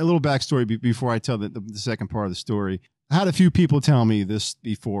 a little backstory before I tell the second part of the story. I had a few people tell me this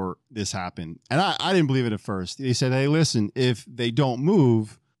before this happened, and I didn't believe it at first. They said, "Hey, listen, if they don't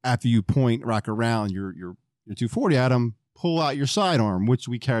move after you point rock around your 240 at them, pull out your sidearm," which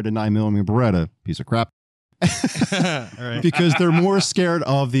we carried a 9mm Beretta, piece of crap, All right. because they're more scared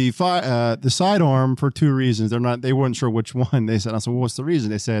of the sidearm for two reasons. They weren't sure which one. They said, "I said, well, what's the reason?"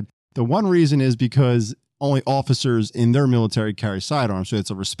 They said the one reason is because only officers in their military carry sidearms, so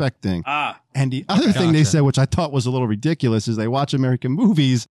it's a respect thing. And the other thing they Gotcha. said, which I thought was a little ridiculous, is they watch American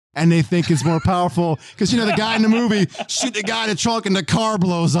movies and they think it's more powerful because, the guy in the movie shoot the guy in the trunk and the car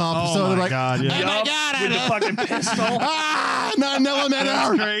blows up. Oh so my they're like, God, yeah. "Oh my Yup, God, with the fucking pistol. 9 millimeter."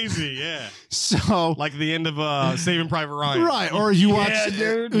 That's crazy, yeah. So, Like the end of Saving Private Ryan. right. Or you watch, Yeah,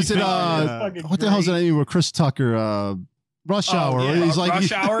 dude. is it, Fucking what the hell's the great. name with Chris Tucker? Rush Hour. yeah. He's like,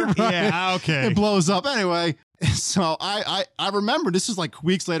 Rush Hour? Right. Yeah, okay. It blows up anyway. So I remember, this is like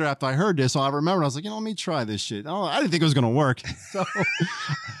weeks later after I heard this. So I remember I was like, let me try this shit. I didn't think it was gonna work. So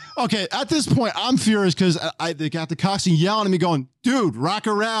okay, at this point I'm furious because they got the coxswain yelling at me, going, "Dude, rock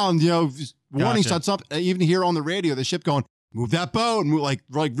around!" Warning Gotcha. shots up. I even hear on the radio the ship going, "Move that boat!" Move, like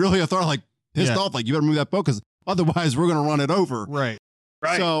really authoritative, like pissed Yeah. off, like, "You better move that boat because otherwise we're gonna run it over." Right.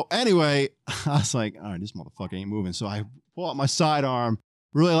 Right. So anyway, I was like, all right, this motherfucker ain't moving. So I pull out my sidearm,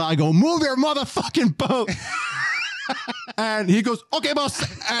 really loud. I go, "Move your motherfucking boat." And he goes, "Okay, boss."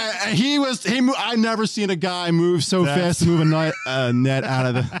 And I never seen a guy move so fast to move a net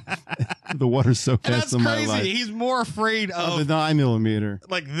out of the water so And fast that's in my crazy. life. He's more afraid Of the of 9mm.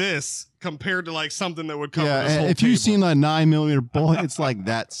 like this compared to like something that would cover Yeah, this whole if table. you've seen a 9mm bullet, it's like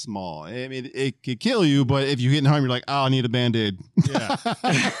that small. I mean, it could kill you, but if you hit harm, you're like, "Oh, I need a Band-Aid." Yeah.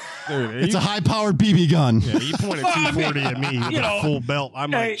 Dude, It's a high-powered BB gun. Yeah, you pointed Well, I 240 at me with you a know, full belt. I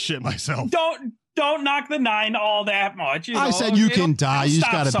might hey, shit myself. Don't knock the 9 all that much. I said you can die. You just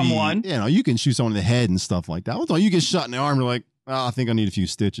Stop got to someone. be, you can shoot someone in the head and stuff like that. I thought you get shot in the arm, you're like, "Oh, I think I need a few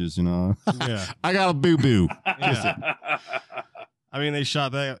stitches, Yeah. I got a boo-boo." Yeah. I mean, they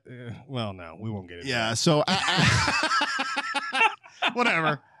shot that. Well, no, we won't get into Yeah, that. so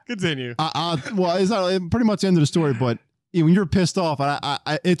Whatever. Continue. well, it's not pretty much the end of the story, but when you're pissed off,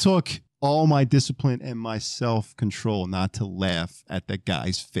 it took all my discipline and my self-control not to laugh at that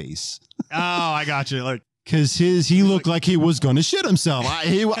guy's face. Oh, I got you. Like, Because he looked like he was going to shit himself.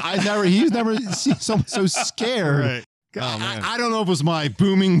 He's never seen someone so scared. right. Oh, man. I don't know if it was my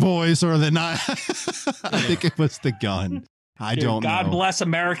booming voice or the not. I think it was the gun. I Dude, don't God know. bless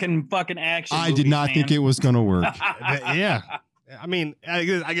American fucking action. I did movies, not man. think it was going to work. Yeah. I mean, I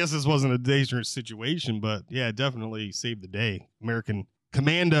guess this wasn't a dangerous situation, but yeah, it definitely saved the day. American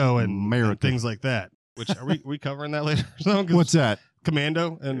Commando and America. things like that. Which are we covering that later? or something? 'Cause What's that?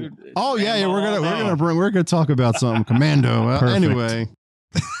 Commando and Oh yeah, Rambo. we're gonna talk about something Commando. Perfect. Anyway,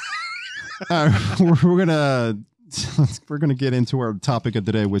 we're gonna get into our topic of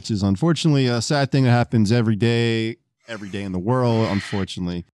today, which is unfortunately a sad thing that happens every day in the world.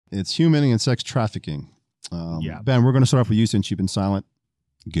 Unfortunately, it's human and sex trafficking. Yeah. Ben, we're gonna start off with you since you've been silent.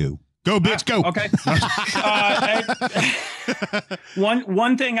 Go. go, bitch, go. Okay.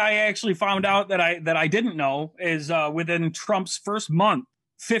 One thing I actually found out that I didn't know is within Trump's first month,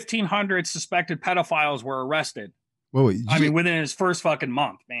 1,500 suspected pedophiles were arrested. Wait, I mean, within his first fucking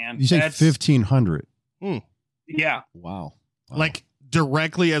month, man. you say That's- 1,500? Yeah. Wow. Like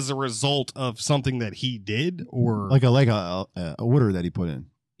directly as a result of something that he did, or like a order that he put in.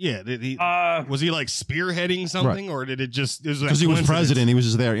 yeah, did he? Uh, Was he like spearheading something, or did it just? Because he was president, he was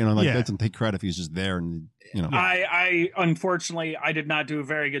just there. Like Yeah. that doesn't take credit if he's just there, and I unfortunately I did not do a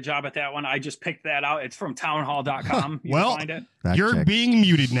very good job at that one. I just picked that out. It's from townhall.com. You Well, can find it. Fact You're check. being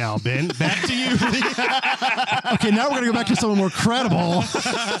muted now, Ben. Back to you. Okay, now we're gonna go back to someone more credible.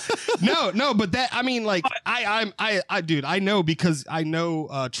 no, but that I mean, like dude, I know because I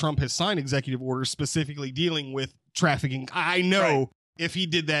know Trump has signed executive orders specifically dealing with trafficking. I know Right. if he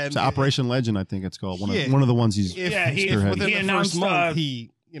did that, It's Operation Legend, I think it's called. One Yeah. of the ones he's if, Yeah, he- if spearheaded. within he the announced, first month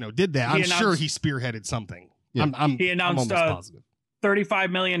he did that, he I'm sure announced- he spearheaded something. Yeah. I'm He announced, I'm almost positive.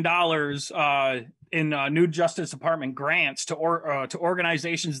 $35 million in new Justice Department grants to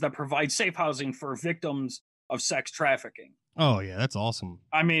organizations that provide safe housing for victims of sex trafficking. Oh yeah, that's awesome.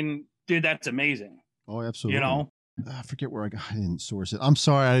 I mean, dude, that's amazing. Oh, absolutely. You know, I forget where I didn't source it. I'm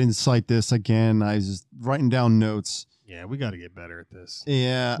sorry I didn't cite this again. I was just writing down notes. Yeah, we got to get better at this.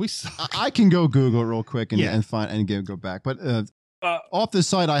 Yeah. We suck. I can go Google it real quick and Yeah. and find and go back. But Uh, off this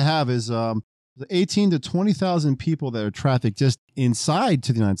site I have is The 18 to 20,000 people that are trafficked just inside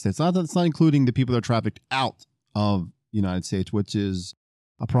to the United States. That's not including the people that are trafficked out of the United States, which is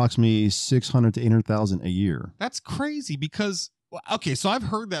approximately 600 to 800,000 a year. That's crazy because, okay, so I've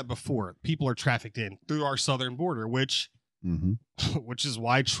heard that before. People are trafficked in through our southern border, which is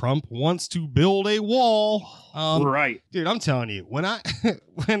why Trump wants to build a wall. Right. Dude, I'm telling you,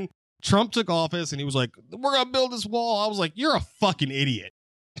 when Trump took office and he was like, we're going to build this wall, I was like, you're a fucking idiot.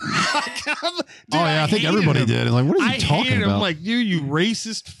 I think everybody did. Like, what are you talking about? I'm like, dude, you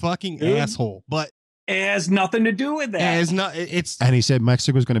racist fucking asshole. But it has nothing to do with that. And he said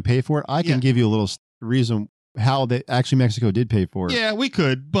Mexico was going to pay for it. I can give you a little reason how Mexico did pay for it. Yeah, we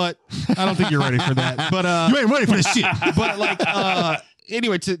could, but I don't think you're ready for that. But you ain't ready for this shit. But like,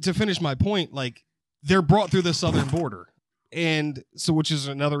 anyway, to finish my point, like they're brought through the southern border, and so which is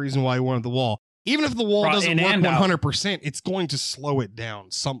another reason why he wanted the wall. Even if the wall doesn't work 100%, it's going to slow it down.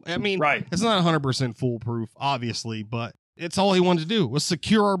 It's not 100% foolproof, obviously, but it's all he wanted to do was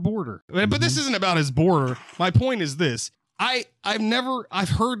secure our border. But this isn't about his border. My point is this. I've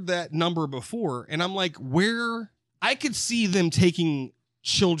heard that number before, and I'm like, where I could see them taking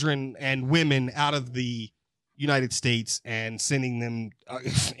children and women out of the United States and sending them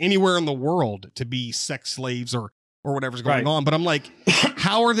anywhere in the world to be sex slaves or whatever's going on. But I'm like,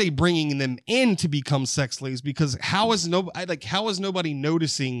 how are they bringing them in to become sex slaves? Because how is nobody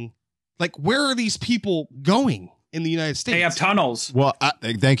noticing, like, where are these people going in the United States? They have tunnels. Well,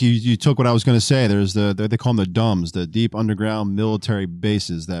 thank you. You took what I was going to say. There's they call them the DUMBs, the deep underground military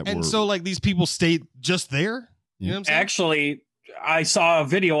bases so like these people stayed just there. You know what I'm saying? Actually, I saw a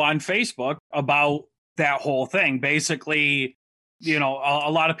video on Facebook about that whole thing. Basically, a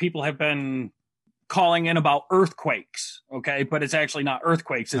lot of people have been calling in about earthquakes, okay? But it's actually not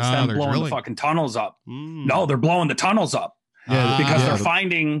earthquakes. It's them blowing the fucking tunnels up. No, they're blowing the tunnels up. Yeah, because they're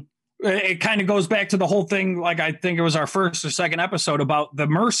finding... It kind of goes back to the whole thing, like I think it was our first or second episode about the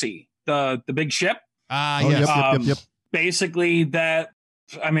Mercy, the big ship. Yes. Yep. Basically that,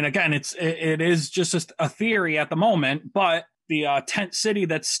 I mean, again, it is just a theory at the moment, but the tent city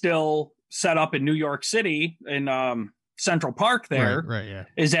that's still set up in New York City in Central Park there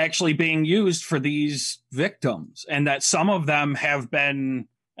is actually being used for these victims, and that some of them have been,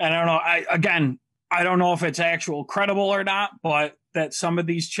 and I don't know, I don't know if it's actual credible or not, but that some of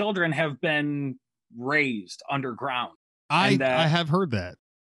these children have been raised underground. I have heard that.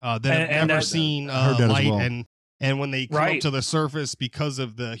 That have never seen light, well. and when they come up to the surface because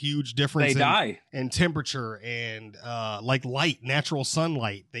of the huge difference in temperature and like light, natural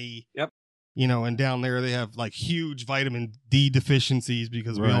sunlight, and down there they have like huge vitamin D deficiencies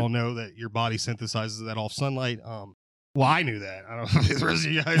because we all know that your body synthesizes that off sunlight. Well, I knew that. I don't know if the rest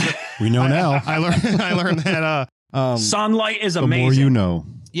of you guys. We know now. I learned that. Sunlight is amazing. The more you know.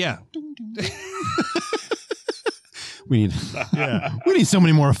 Yeah. we need so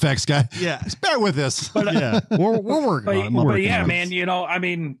many more effects, guys. Yeah. Just bear with us. But we're working on it. But yeah, man, I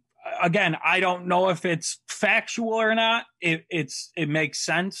mean, again, I don't know if it's factual or not. It makes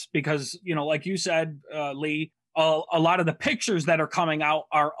sense because, like you said, Lee, a lot of the pictures that are coming out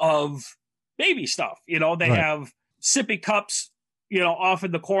are of baby stuff. They have sippy cups, off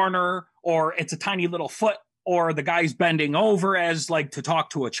in the corner, or it's a tiny little foot, or the guy's bending over as like to talk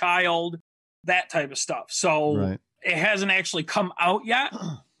to a child, that type of stuff. So it hasn't actually come out yet,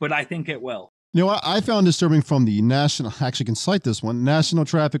 but I think it will. I found disturbing from the national, actually can cite this one, National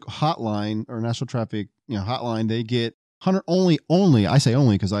Traffic Hotline or National Traffic Hotline. They get only, I say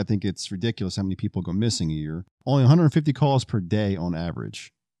only because I think it's ridiculous how many people go missing a year. Only 150 calls per day on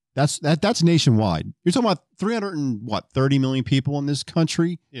average. That's nationwide. You're talking about 330 million people in this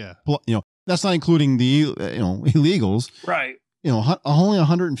country. Yeah. That's not including the illegals. Right. Only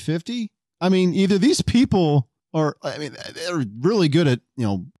 150. I mean, either these people they're really good at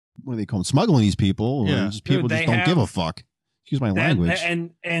what do they call them, smuggling these people, or just people just don't give a fuck. Excuse my language.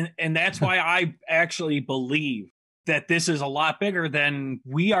 And that's why I actually believe that this is a lot bigger than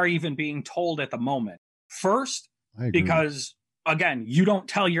we are even being told at the moment. First, because again, you don't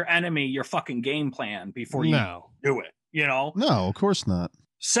tell your enemy your fucking game plan before you do it, No, of course not.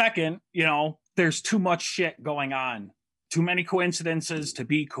 Second, there's too much shit going on. Too many coincidences to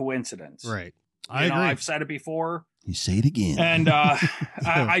be coincidence. Right. I agree. I've said it before. You say it again. And I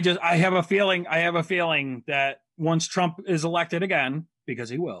have a feeling that once Trump is elected again, because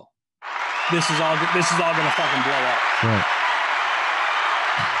he will, this is all going to fucking blow up. Right.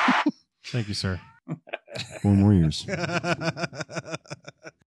 Thank you, sir. 4 more years.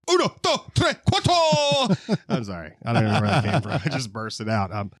 Uno, dos, tres, cuatro. I'm sorry. I don't know where that came from. I just burst it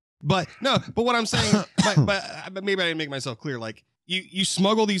out. But what I'm saying, but maybe I didn't make myself clear. Like, you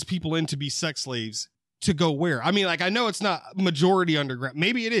smuggle these people in to be sex slaves to go where? I mean, like, I know it's not majority underground.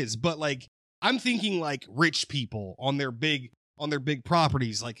 Maybe it is, but like, I'm thinking like rich people on their big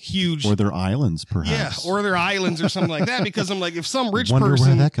properties, like huge, or their islands, perhaps. yeah, or their islands or something like that. Because I'm like, if some rich Wonder person,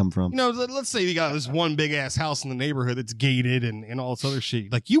 where that come from. you know, let's say you got this one big ass house in the neighborhood that's gated and all this other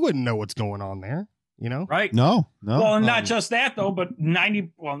shit, like you wouldn't know what's going on there, you know? Right. No. Well, and not just that though, but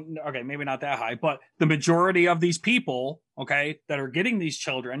 90, well, okay, maybe not that high, but the majority of these people, okay, that are getting these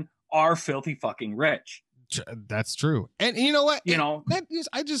children are filthy fucking rich. That's true. And you know what? You know, that is,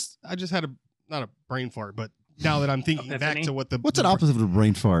 I just had not a brain fart, but now that I'm thinking back to what's an opposite of a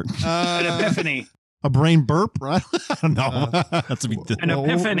brain fart? An epiphany. A brain burp, right? I don't know. That's an what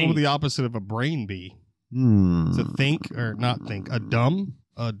epiphany. would the opposite of a brain be? It's a think or not think. A dumb,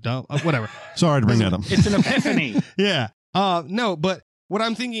 whatever. Sorry to bring that up. It's an epiphany. Yeah. No, but what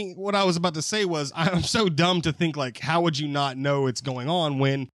I'm thinking, what I was about to say was, I'm so dumb to think like, how would you not know it's going on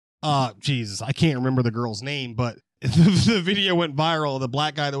when, Jesus, I can't remember the girl's name, but the video went viral. The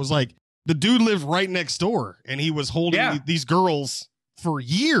black guy that was like, the dude lived right next door and he was holding these girls for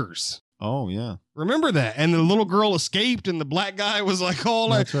years. Oh, yeah. Remember that? And the little girl escaped and the black guy was like, oh,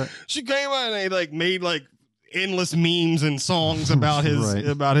 like, right. She came out and they like made like endless memes and songs about his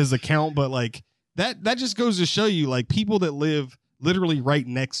about his account. But like that just goes to show you, like, people that live literally right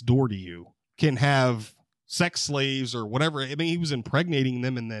next door to you can have sex slaves or whatever. I mean, he was impregnating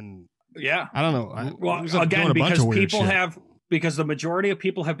them and then I don't know. Well, again, because people because the majority of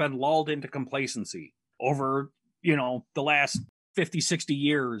people have been lulled into complacency over, you know, the last 50, 60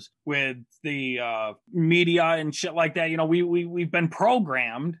 years with the media and shit like that. You know, we've been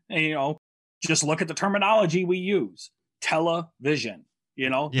programmed, and, you know, just look at the terminology we use. Television, you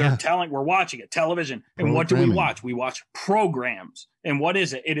know, we're watching it, television. And what do we watch? We watch programs. And what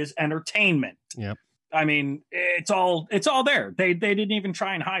is it? It is entertainment. Yep. I mean, it's all there. They didn't even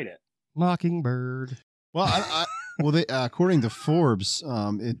try and hide it. Mockingbird. Well, they according to Forbes,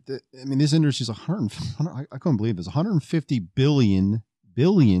 I mean, this industry is I couldn't believe this, $150 billion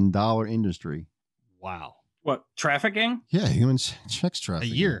industry. Wow. What, trafficking? Yeah, human sex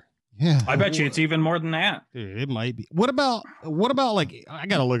trafficking. A year. Yeah. I bet you it's even more than that. Dude, it might be. What about like, I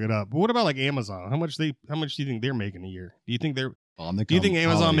gotta look it up. But what about like Amazon? How much do you think they're making a year? Do you think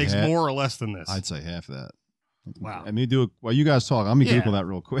Amazon makes more or less than this? I'd say half of that. Wow. I mean, while you guys talk, I'm gonna Google that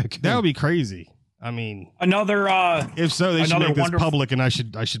real quick. That would be crazy. I mean, another. If so, they should make this public, and I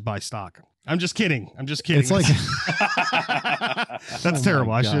should buy stock. I'm just kidding. It's like that's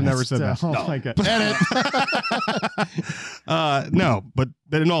terrible. I should have never said that. Oh my God. Edit. No, but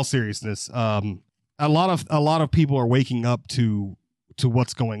in all seriousness, a lot of people are waking up to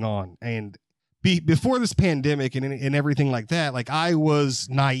what's going on, and before this pandemic and everything like that, like, I was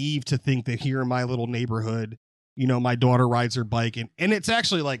naive to think that here in my little neighborhood, you know, my daughter rides her bike, and it's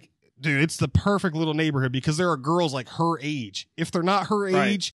actually like, dude, it's the perfect little neighborhood because there are girls like her age. If they're not her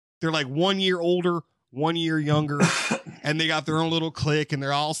age, they're like 1 year older, 1 year younger, and they got their own little clique, and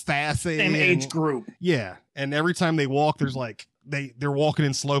they're all sassy. Same age group. Yeah, and every time they walk, there's like they're walking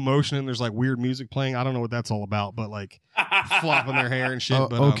in slow motion, and there's like weird music playing. I don't know what that's all about, but like flopping their hair and shit. Oh,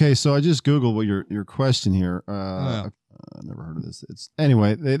 but, okay, so I just Googled what your question here. I never heard of this.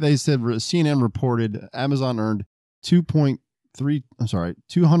 Anyway, they said CNN reported Amazon earned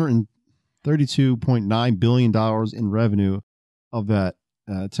 $232.9 billion in revenue. Of that,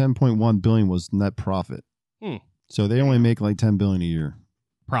 10.1 billion was net profit. So they only make like 10 billion a year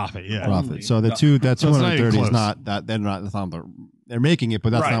profit. Yeah, profit. So that 230 is not that they're making it,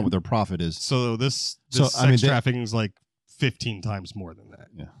 but that's not what their profit is. So this sex trafficking is like 15 times more than that.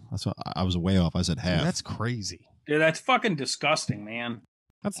 Yeah, that's what I was way off. I said half. Dude, that's crazy. Dude, that's fucking disgusting, man.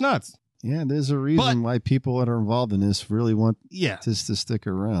 That's nuts. Yeah, there's a reason why people that are involved in this really want this to stick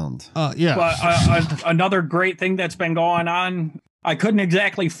around. But another great thing that's been going on, I couldn't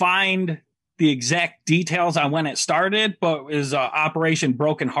exactly find the exact details on when it started, but is Operation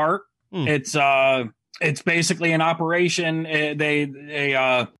Broken Heart. It's basically an operation.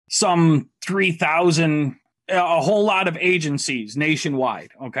 They some 3,000, a whole lot of agencies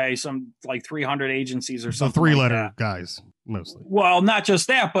nationwide. Okay, some like 300 agencies or something. So 3-letter guys. Mostly. Well, not just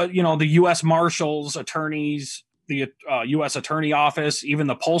that, but, you know, the U.S. Marshals, attorneys, the U.S. Attorney Office, even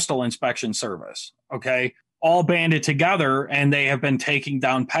the Postal Inspection Service, okay, all banded together, and they have been taking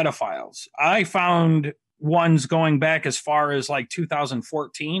down pedophiles. I found ones going back as far as like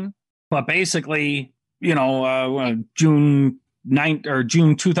 2014, but basically, you know, June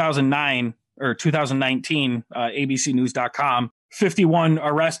 2009 or 2019, ABCnews.com, 51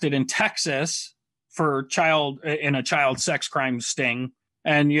 arrested in Texas for child sex crime sting.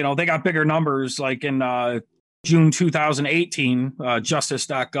 And, you know, they got bigger numbers like in June 2018,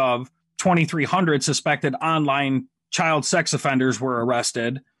 justice.gov, 2,300 suspected online child sex offenders were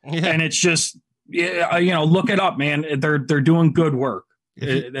arrested. Yeah. And it's just, look it up, man. They're doing good work.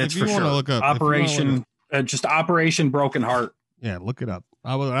 That's if you for wanna sure. look up Operation, just Operation Broken Heart. Yeah, look it up.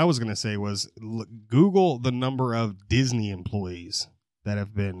 What I was going to say was Google the number of Disney employees that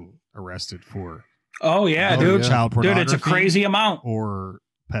have been arrested for Oh yeah, dude. child pornography. Dude, it's a crazy amount. Or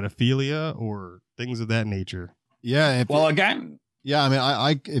pedophilia or things of that nature. Yeah. Well, again, Yeah, I mean,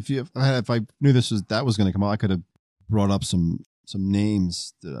 if I knew that was going to come out, I could have brought up some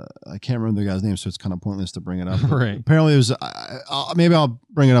names. I can't remember the guy's name, so it's kind of pointless to bring it up. Right. Apparently, there's maybe I'll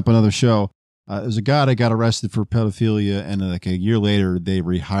bring it up another show. There's a guy that got arrested for pedophilia, and like a year later, they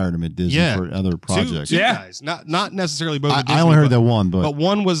rehired him at Disney for other projects. Two guys, not necessarily both. At Disney, I only heard that one, but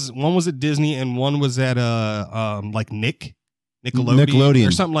one was at Disney, and one was at like Nickelodeon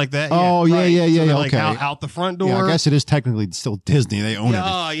or something like that. Oh yeah, So they're, okay. Like out the front door. Yeah, I guess it is technically still Disney. They own it.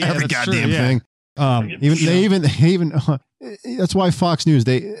 Every that's goddamn true, thing. Even that's why Fox News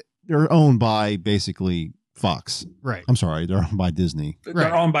they're owned by basically Fox. Right. I'm sorry, they're owned by Disney.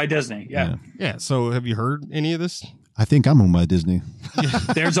 they're owned by Disney. Yeah. So have you heard any of this? I think I'm owned by Disney.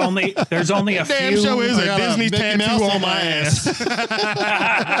 There's only a Damn few. show is I a got a Disney Mickey tattoo Mouse on on my my ass.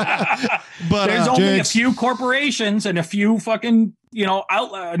 But There's only Jakes. a few corporations and a few fucking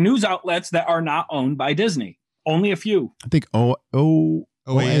news outlets that are not owned by Disney. Only a few. I think OAN.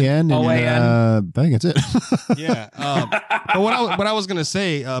 and, OAN. I think that's it. yeah. But what I was gonna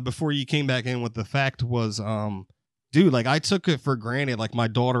say before you came back in with the fact was, dude, like I took it for granted. Like my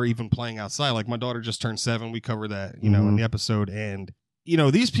daughter even playing outside. Like my daughter just turned 7. We covered that, in the episode. And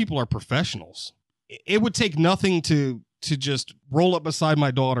these people are professionals. It would take nothing to just roll up beside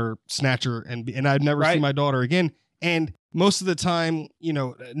my daughter, snatch her, and I'd never see my daughter again. And most of the time,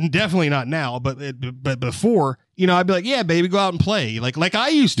 definitely not now, but before, I'd be like, yeah, baby, go out and play. Like I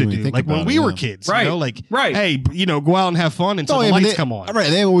used to do, like when we were kids, hey, go out and have fun until the lights come on. Right.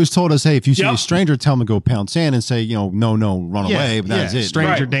 They always told us, hey, if you see a stranger, tell them to go pound sand and say, no, run away. But that's it.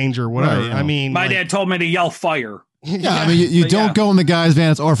 Stranger danger, whatever. Right, I mean, my dad told me to yell fire. Yeah, I mean, you don't go in the guy's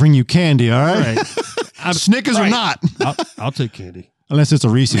van that's offering you candy, all right? Snickers or not. I'll take candy. Unless it's a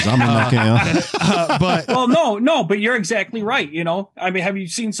Reese's. I'm not candy. But well, no, but you're exactly right. I mean, have you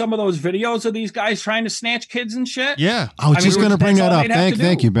seen some of those videos of these guys trying to snatch kids and shit? Yeah. I was just going to bring that up.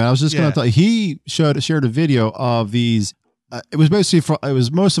 Thank you, Ben. I was just going to he shared a video of these. It was basically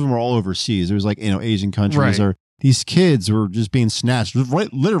most of them were all overseas. It was like, Asian countries or these kids were just being snatched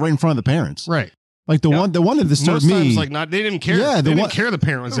literally right in front of the parents. Right. Like the one that disturbed me. They didn't care. Yeah, they didn't care the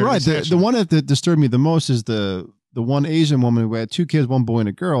parent was there. Right. The one that disturbed me the most is the one Asian woman who had 2 kids, 1 boy and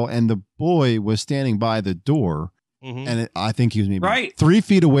a girl, and the boy was standing by the door, and I think he was maybe 3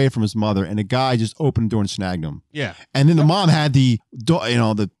 feet away from his mother, and the guy just opened the door and snagged him. Yeah. And then the mom had the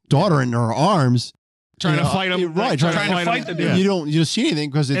daughter in her arms. Trying to fight him, right? Trying to fight the dude. You don't see anything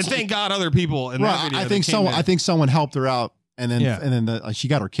because it's. And thank God other people in that video. I think someone helped her out, and then she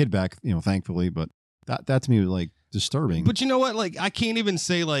got her kid back, thankfully. But that to me was like disturbing. But you know what? Like I can't even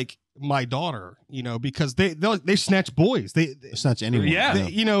say like my daughter, because they snatch boys. They snatch anyone. Yeah.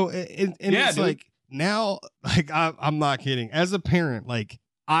 And it's dude. Like now, like I'm not kidding. As a parent, like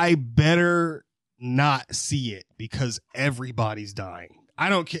I better not see it because everybody's dying. I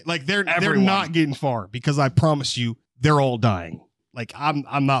don't care. Like they're not getting far because I promise you they're all dying. Like I'm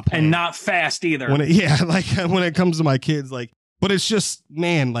not playing. And not fast either. When it comes to my kids, like, but it's just,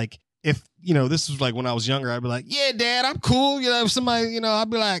 man, like if, this was like when I was younger, I'd be like, yeah, Dad, I'm cool. If somebody, I'd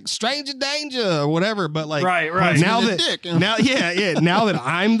be like stranger danger or whatever. But like, right. Now that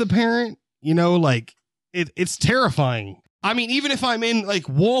I'm the parent, like it's terrifying. I mean, even if I'm in like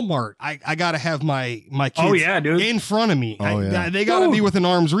Walmart, I gotta have my kids in front of me. They gotta be within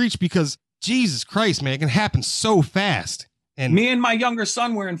arm's reach because Jesus Christ, man, it can happen so fast. And me and my younger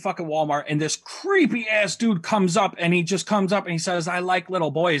son were in fucking Walmart, and this creepy ass dude comes up, and he just comes up and he says, "I like little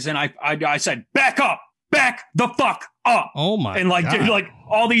boys," and I said, "Back up, back the fuck up!" Oh my! And like, God. dude, like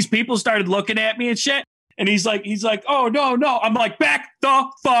all these people started looking at me and shit. And he's like, "Oh no!" I'm like, "Back the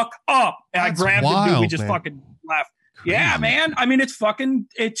fuck up!" And I grabbed him, dude. We just fucking laughed. Crazy. Yeah, man. I mean,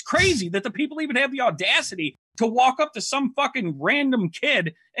 it's crazy that the people even have the audacity to walk up to some fucking random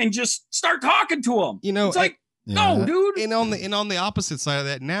kid and just start talking to him. It's like, no, dude. And on the opposite side of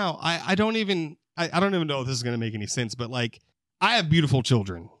that, now I don't even know if this is gonna make any sense, but like I have beautiful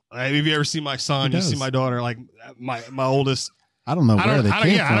children. Have you ever seen my son? You see my daughter, like my oldest. I don't know where they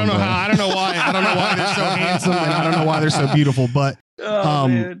came from. I don't know why. I don't know why they're so handsome, and I don't know why they're so beautiful. But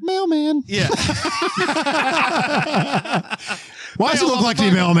mailman. Yeah. Why does it Male, look like motherfucker.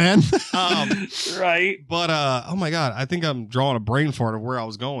 female, man? Right. But oh my god, I think I'm drawing a brain fart of where I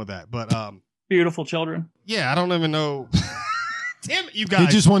was going with that. But Beautiful children. yeah, I don't even know. Damn it, you He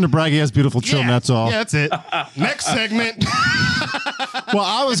guys. just wanted to brag he has beautiful children. Yeah. That's all. Yeah, that's it. Next segment. Well,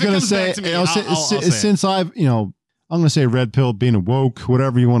 I was If it going to comes say, back to me, you know, I'll say it. since I've, you know, I'm going to say red pill, being woke,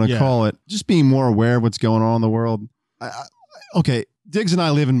 whatever you want to Yeah. call it, just being more aware of what's going on in the world. Okay, Diggs and I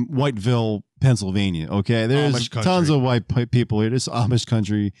live in Whiteville, Pennsylvania. Okay, there's Amish country. tons of white people here. It's Amish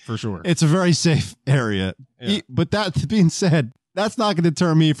country. For sure. It's a very safe area. Yeah. But that being said, that's not going to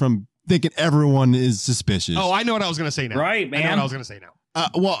deter me from thinking everyone is suspicious. Oh, I know what I was going to say now. Right, I know what man. I was going to say now.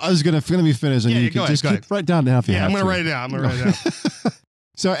 Well, I was going to be finished, and Yeah, you go can ahead, just go keep ahead. right down if you Yeah, have I'm going to to. write it down. I'm going to write it down.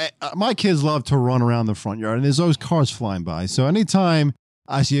 So my kids love to run around the front yard, and there's always cars flying by. So anytime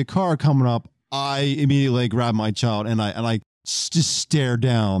I see a car coming up, I immediately grab my child and I just stare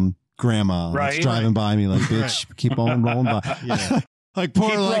down grandma that's Right. driving by me like, bitch, keep on rolling by. Yeah. Like poor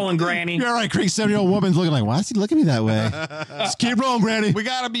Keep like, rolling, Granny. Yeah, right. Creek 7-year-old woman's looking like, why is he looking at me that way? Just keep rolling, Granny. We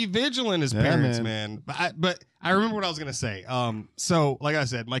got to be vigilant as Yeah, parents, man. man. But I remember what I was going to say. So like I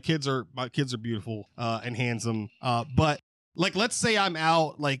said, my kids are beautiful and handsome. But like, let's say I'm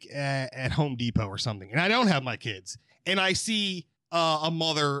out like at Home Depot or something, and I don't have my kids, and I see a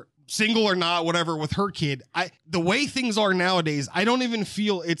mother, single or not, whatever, with her kid. The way things are nowadays, I don't even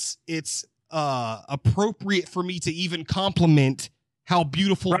feel it's appropriate for me to even compliment how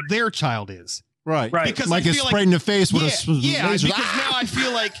beautiful Right. their child is. Right. Right. Because Might I get feel sprayed in the face with yeah, a laser. because now I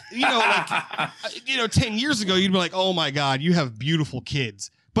feel like, 10 years ago, you'd be like, oh my God, you have beautiful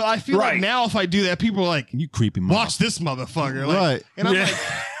kids. But I feel like Right. now if I do that, people are like, You creepy mom. watch this motherfucker. Like, Right. And I'm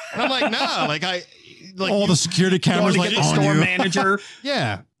Yeah. like, nah, All the security cameras Going like to get the on store you. manager.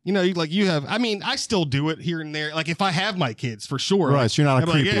 yeah. You have, I mean, I still do it here and there. Like if I have my kids for sure. Right. Like, So you're not a I'm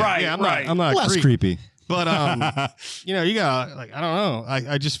like, creepy. yeah, Right, yeah, right. I'm not a Less creep. creepy. But you gotta like, I don't know.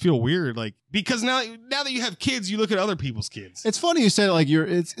 I just feel weird, like because now that you have kids, you look at other people's kids. It's funny you said like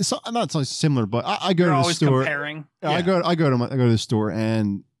it's not so similar, but I go You're to the always store. comparing. I go to the store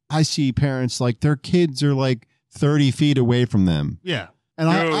and I see parents like their kids are like 30 feet away from them, Yeah, and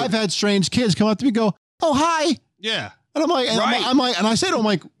Dude. I've had strange kids come up to me and go, "Oh hi," yeah. and I'm like, Right. I'm like, and I say to them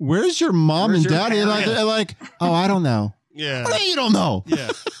like, "Where's your mom Where's and your daddy?" And parents? they're like, "Oh, I don't know." Yeah. What do you mean you don't know? Yeah.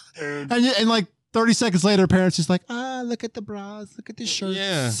 Dude. And like 30 seconds later, parents just like, look at the bras, look at the shirts.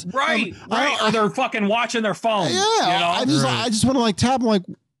 Yeah. Right, I- right. Or they're fucking watching their phone. Yeah, You know? I just want to like tap them like,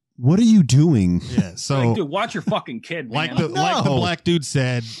 what are you doing? Yeah. So Like, dude, watch your fucking kid, man. like the No. black dude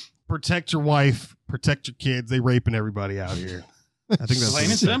said, protect your wife, protect your kids. They raping everybody out here. I think that's what Plain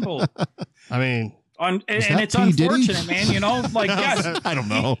he and said. simple. I mean, And that it's P. Diddy? unfortunate, man. You know, like, yes, I don't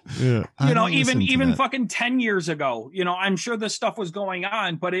know. yeah. you know, even fucking 10 years ago, you know, I'm sure this stuff was going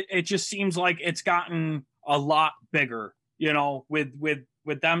on, but it just seems like it's gotten a lot bigger, you know, with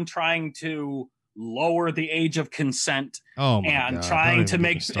them trying to lower the age of consent Oh my and God. trying Don't to even get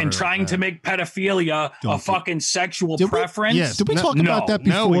me make started and trying on to that. make pedophilia Don't a do- fucking sexual Did we- preference. Yes. Did we talk No, about that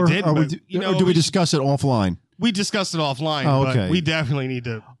before? no, we didn't, Or, but, you know, or do we we- discuss it offline? We discussed it offline, Oh, but okay. we definitely need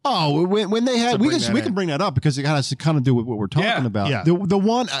to. Oh, when they To had, bring we that can in. bring that up because it has to kind of do with what we're talking Yeah. about. Yeah. The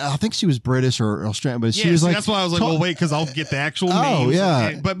one, I think she was British or Australian, but she Yeah, was see, like, that's why I was like, well, wait, because I'll get the actual Oh, names.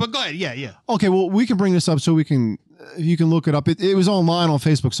 yeah. But go ahead. Yeah, yeah. okay, well, we can bring this up so we can, you can look it up. It was online on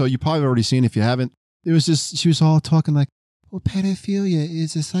Facebook, so you probably already seen it if you haven't. It was just, she was all talking like, well, pedophilia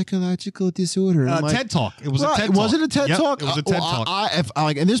is a psychological disorder. I'm like, TED Talk. It was right, a TED Talk. was it a TED Yep, Talk? It was a TED Well,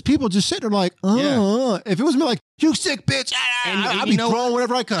 Talk. and there's people just sitting there like, if it was me like, you sick bitch, And I'd you be know- throwing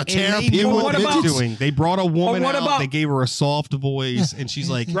whatever I could. Tear And they people knew with what what about- they bitches. were doing. They brought a woman what out. about- They gave her a soft voice, and she's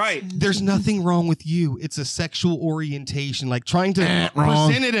like, Right. "There's nothing wrong with you. It's a sexual orientation." Like trying to Wrong.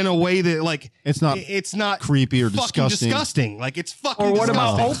 present it in a way that, like, It's not it's not creepy or fucking disgusting. disgusting. Like it's fucking. Or what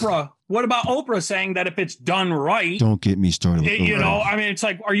about disgusting. Oprah? What about Oprah saying that if it's done right, Don't get me started. With you Oprah. know, I mean, it's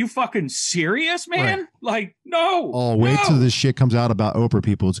like, are you fucking serious, man? Right. Like, no. Oh, wait no. till this shit comes out about Oprah,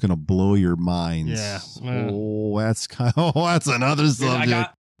 people. It's gonna blow your minds. Yeah. Oh, that's kind. Oh, that's another Dude, subject. I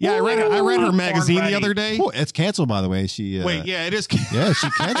got, Yeah, I read her Porn magazine ready. the other day. Oh, it's canceled, by the way. She. Wait, yeah, it is. Yeah, she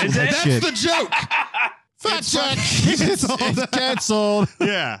canceled Is that it? That's shit. the joke. Fact It's check. canceled. It's canceled.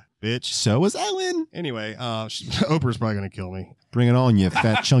 Yeah, bitch. So was Ellen. Anyway, Oprah's probably gonna kill me. Bring it on, you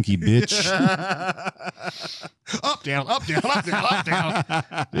fat chunky bitch. Up, down, up, down, up, down, up,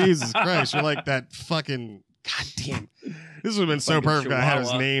 down. Jesus Christ, you're like that fucking. God damn. This would have been so Fucking perfect. I had his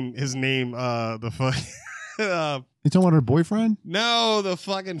chihuahua. name, the fuck. You talking about her boyfriend? No, the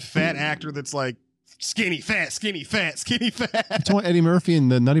fucking fat actor that's like skinny, fat, skinny, fat, skinny, You fat. talking about Eddie Murphy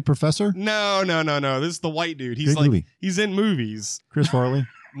and the Nutty Professor? No. This is the white dude. He's Great like, movie. he's in movies. Chris Farley.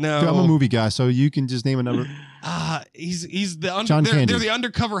 No, Dude, I'm a movie guy, so you can just name another. He's the John they're Candy. the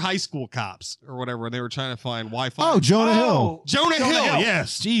undercover high school cops or whatever. They were trying to find Wi-Fi. Oh, Jonah Hill. Jonah Hill.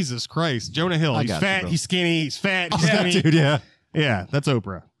 Yes, Jesus Christ, Jonah Hill. I He's got you, fat. bro. He's skinny. He's fat. He's Yeah, skinny. dude, yeah. Yeah, that's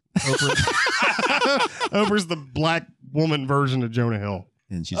Oprah. Oprah's the black woman version of Jonah Hill.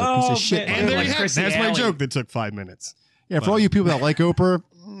 And she's a piece of shit. man. by And the there way. you have. Chrissy That's my Alley. joke that took 5 minutes. Yeah, for all you people that like Oprah,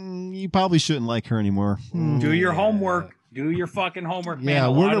 you probably shouldn't like her anymore. Do your homework. Do your fucking homework, man. Yeah, A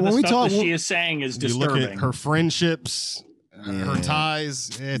lot of when the we stuff talk- that she is saying is You look disturbing. at her friendships, her Yeah.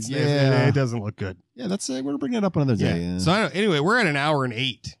 ties. Yeah. It doesn't look good. Yeah, that's it. We're bringing it up another day. Yeah. So anyway, we're at an hour and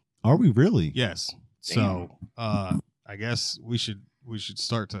 8. Are we really? Yes. So I guess we should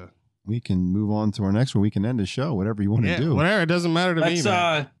start to We can move on to our next one. We can end the show, whatever you want to do. whatever. It doesn't matter to me. Let's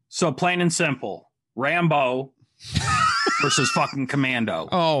Man. so plain and simple. Rambo versus fucking Commando.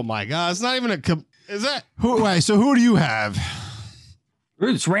 Oh my God! It's not even is that? Wait, so who do you have?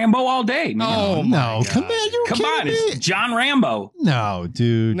 It's Rambo all day, man. Oh my no, God, come on, you Come on, kidding it's me? John Rambo. No,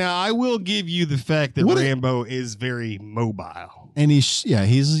 dude. Now I will give you the fact that What a- Rambo is very mobile, And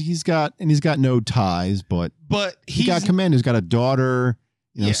he's got no ties, but but he got command. He's got a daughter.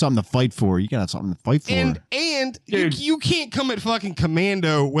 You know, Yeah. something to fight for. You got something to fight for. and Dude. you can't come at fucking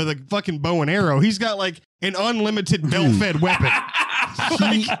Commando with a fucking bow and arrow. He's got like an unlimited belt-fed weapon.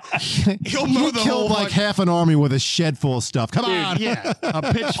 he, He'll he mow the whole killed like fuck- half an army with a shed full of stuff. Come on, Yeah, a All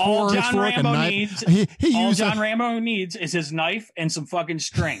pitchfork. John fork, a Rambo knife. needs. He All used John a, Rambo needs is his knife and some fucking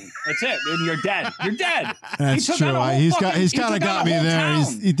string. That's it, and you're dead. You're dead. That's took true. out a whole He's fucking- he kind of took got out a me whole there.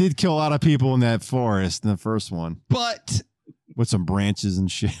 town. He did kill a lot of people in that forest in the first one But with some branches and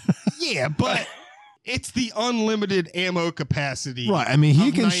shit. yeah, but it's the unlimited ammo capacity. Right. I mean, he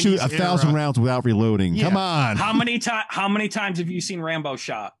of can shoot 90s 1,000 era. rounds without reloading. Yeah. Come on. How many times have you seen Rambo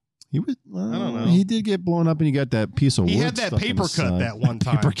shot? He was. I don't know. He did get blown up, and he got that piece of He wood. had that stuck in paper his cut side. that one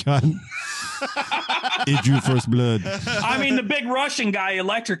time. Paper cut. It drew first blood. I mean, the big Russian guy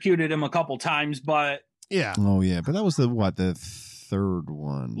electrocuted him a couple times, but Yeah, Oh yeah, but that was the third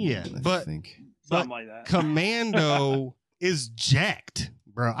one. Yeah, I but- think. something like that. Commando is jacked,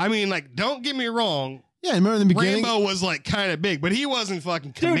 bro. I mean, like, don't get me wrong. Yeah, remember in the beginning. Rambo was like kind of big, but he wasn't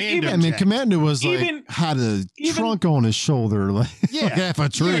fucking Dude, Commando. even- I mean, jacked. Commander was like Even- had a even- trunk on his shoulder, like, Yeah. like half a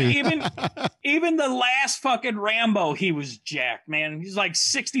tree. Even the last fucking Rambo, he was jacked, man. He's like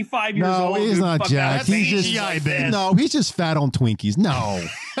 65 years No, old. he's dude. not Fuck jacked. that. He's just CGI like Ben. this. No, he's just fat on Twinkies. No,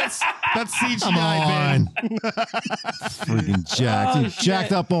 that's CGI, come on, freaking jacked. Oh, He's jacked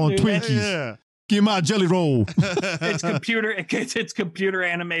shit. up on Dude, Twinkies. Yeah. Give me my jelly roll. It's computer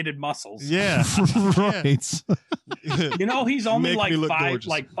animated muscles. Yeah. Right. You know, he's only Make like me look five, gorgeous.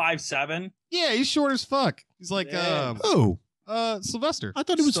 like 5'7". Yeah, he's short as fuck. He's like Yeah. Oh, Sylvester. I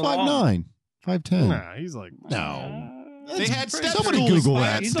thought he was Stallone. 5'9", 5'10". Nah, he's like No. They had step Somebody stools. Google They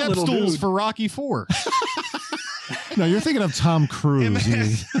that. had He's a step little stools dude. for Rocky 4. No, you're thinking of Tom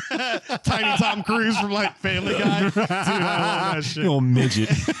Cruise. Tiny Tom Cruise from like Family Guy. Dude, I love that shit. You old midget.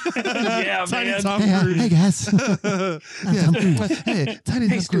 Yeah, Tiny man. Tom Hey, Cruise. hey guys. Yeah. Tom Cruise. Hey, Tiny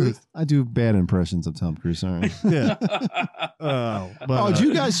Hey, Tom Cruise. I do bad impressions of Tom Cruise. Sorry. Yeah. Oh, but, Oh, did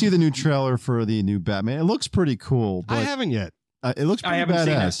you guys see the new trailer for the new Batman? It looks pretty cool, I but haven't yet. it looks I pretty haven't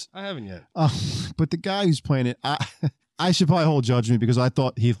seen badass. I haven't yet. But the guy who's playing it, I should probably hold judgment because I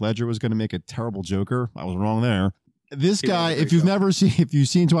thought Heath Ledger was going to make a terrible Joker. I was wrong there. This He was a guy, great if you've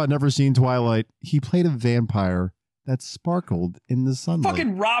Joker. never seen Twilight, he played a vampire that sparkled in the sunlight.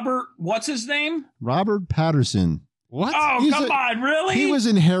 Fucking Robert, what's his name? Robert Patterson. What? Oh, He's come on, really? He was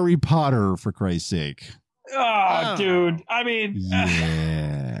in Harry Potter, for Christ's sake. Oh, dude. I mean,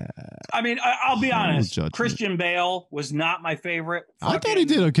 Yeah. I'll be No honest. judgment. Christian Bale was not my favorite. I thought he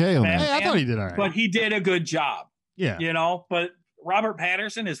did okay on Batman. that. Hey, I thought he did all right. But he did a good job, yeah. you know. But Robert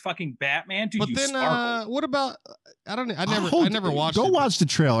Patterson is fucking Batman, dude. But you then, sparkle. what about? I Hold- never watched. Go it. watch the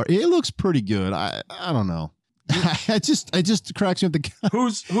trailer. It looks pretty good. I don't know. it just cracks me up. The guy,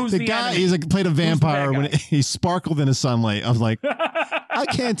 Who's the the guy enemy? he's like played a vampire bad when guy? he sparkled in the sunlight. I was like, I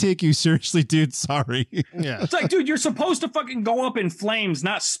can't take you seriously, dude. Sorry. Yeah. It's like, dude, you're supposed to fucking go up in flames,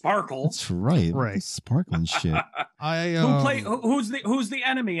 not sparkle. That's right. Right. Sparkling shit. Who's the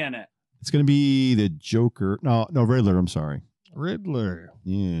enemy in it? It's gonna be the Joker. No, Riddler. I'm sorry. Riddler?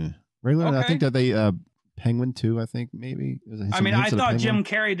 Yeah, Riddler. And I Okay. think that they Penguin too. I think maybe. I mean, I thought Jim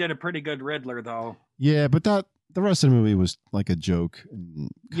Carrey did a pretty good Riddler, though. Yeah, but the rest of the movie was like a joke. And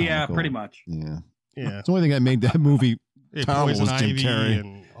Yeah, comical. pretty much. Yeah, Yeah. it's the only thing that made that movie. Terrible Poison was Jim Ivy Carrey.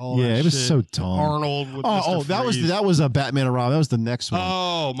 and all Yeah, that it was shit. so dumb. Arnold with Mr. Oh, Freeze. that was a Batman and Robin. That was the next one.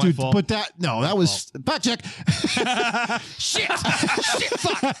 Oh, my Dude, fault. but that was fact check. Shit. Shit.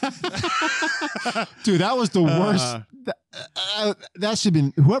 Fuck. Dude, that was the worst. that should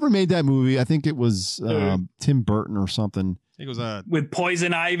have been whoever made that movie. I think it was Tim Burton or something. It was with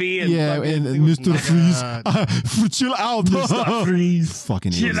Poison Ivy and and Mr. Freeze. Chill out, Mr. Freeze.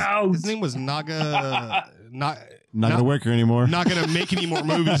 Fucking chill out. His name was Naga. Not gonna work here anymore. Not gonna make any more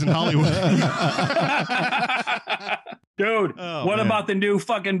movies in Hollywood. Dude, what about the new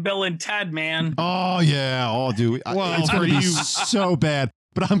fucking Bill and Ted, man? Oh yeah, dude. Well, it's gonna be so bad,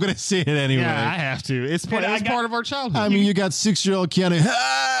 but I'm gonna see it anyway. Yeah, I have to. It's part of our childhood. I mean, you got 6-year-old Keanu.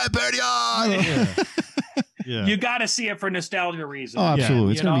 Hey, party on! Yeah. You got to see it for nostalgia reasons. Oh, absolutely.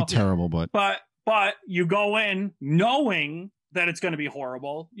 Yeah, it's gonna be terrible, but you go in knowing that it's going to be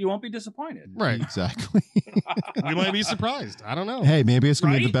horrible, you won't be disappointed. Right. Exactly. We might be surprised. I don't know. Hey, maybe it's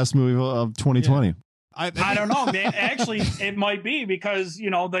going to be the best movie of 2020. Yeah. I don't know, man. Actually, it might be because,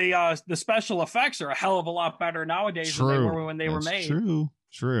 the special effects are a hell of a lot better nowadays than they were when they were made.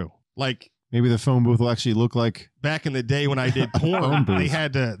 True. Like maybe the phone booth will actually look like back in the day when I did porn. they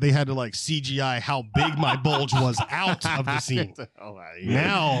had to like CGI how big my bulge was out of the scene.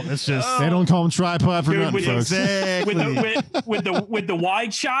 Now it's just they don't call them tripod for nothing, folks. Exactly. with the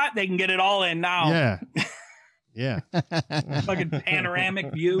wide shot, they can get it all in now. Yeah. Yeah. Fucking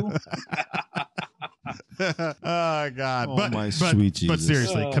panoramic view. Oh God. Sweet Jesus. But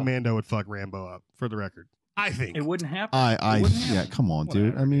seriously, Commando would fuck Rambo up, for the record. I think it wouldn't happen. Yeah, come on,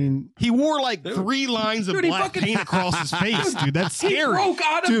 dude. I mean, he wore like 3 lines of black paint across his face, dude. That's scary.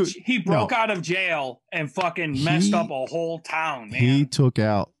 He broke out of jail and fucking messed up a whole town, man. He took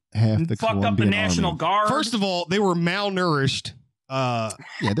out half the fucked up the National Guard. First of all, they were malnourished. Yeah,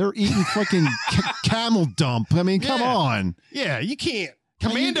 they're eating fucking camel dump. I mean, come on. Yeah, you can't.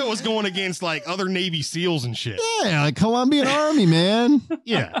 Commando was going against like other Navy SEALs and shit. Yeah, like Colombian Army, man.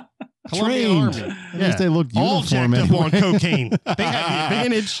 Yeah. Trained. Army. At least they looked uniform all jacked anyway. up on cocaine. They had the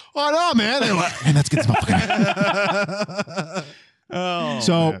advantage. Oh no, man! They're like, let's get some.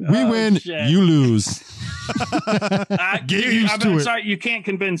 So we win, shit. you lose. Get used to it. Sorry, you can't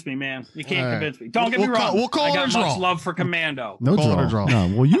convince me, man. You can't convince me. Don't get me wrong. We'll call I it got a draw. much love for Commando. No call it a draw. draw.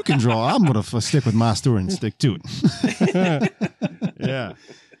 No, well, you can draw. I'm gonna stick with my story and stick to it. Yeah.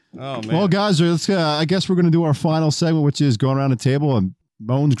 Oh man. Well, guys, let's. I guess we're gonna do our final segment, which is going around the table and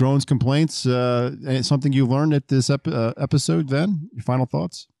moans, groans, complaints. Something you learned at this episode. Then your final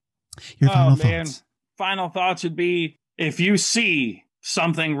thoughts. Your final thoughts. Final thoughts would be: if you see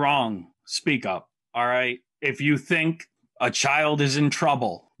something wrong, speak up. All right. If you think a child is in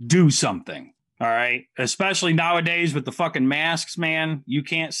trouble, do something. All right. Especially nowadays with the fucking masks, man. You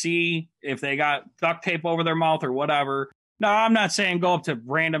can't see if they got duct tape over their mouth or whatever. No, I'm not saying go up to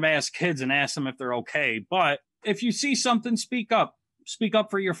random ass kids and ask them if they're okay. But if you see something, speak up. Speak up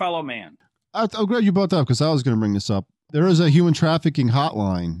for your fellow man. I'm glad you brought that up because I was going to bring this up. There is a human trafficking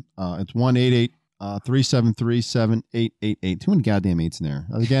hotline. It's 1-888-373-7888. Too many goddamn eights in there.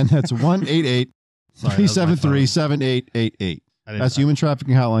 Again, that's 1-888-373-7888. That's human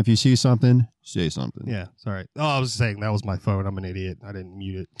trafficking hotline. If you see something, say something. Yeah, sorry. Oh, I was saying that was my phone. I'm an idiot. I didn't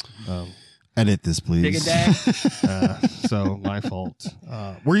mute it. Edit this, please. Dig it, Dad. So my fault.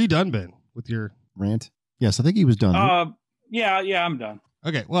 Were you done, Ben, with your rant? Yes, I think he was done. Yeah, I'm done.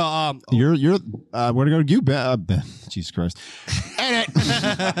 Okay, well, we're gonna go to you, Ben. Jesus Christ.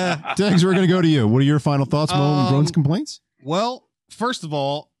 Diggs, we're gonna go to you. What are your final thoughts, groans, complaints? Well, first of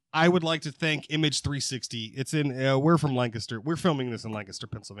all, I would like to thank Image 360. It's in we're from Lancaster. We're filming this in Lancaster,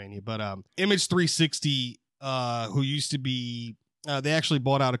 Pennsylvania, but Image 360, who used to be. They actually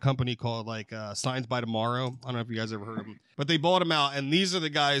bought out a company called Signs by Tomorrow. I don't know if you guys ever heard of them, but they bought them out, and these are the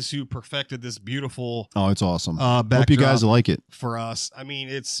guys who perfected this beautiful. Oh, it's awesome. Hope you guys like it. For us, I mean,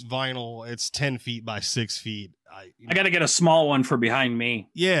 it's vinyl. It's 10 feet by 6 feet. I got to get a small one for behind me.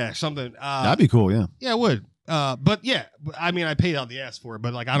 Yeah, something. That'd be cool. Yeah. Yeah, it would. But yeah, I mean, I paid out the ass for it,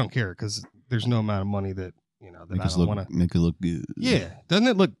 but I don't care because there's no amount of money that that I don't want to make it look good. Yeah, doesn't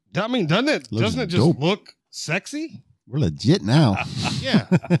it look? I mean, doesn't it just dope. look sexy? We're legit now. Yeah.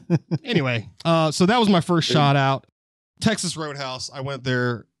 Anyway, so that was my first shot out. Texas Roadhouse. I went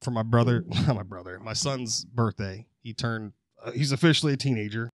there for my my son's birthday. He's officially a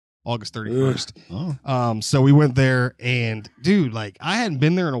teenager, August 31st. Oh. So we went there, and dude, I hadn't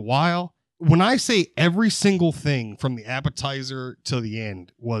been there in a while. When I say every single thing from the appetizer to the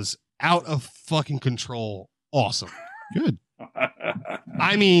end was out of fucking control, awesome. Good.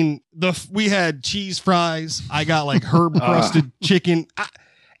 I mean, we had cheese fries. I got herb crusted chicken.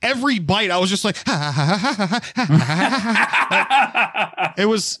 Every bite, I was just like, it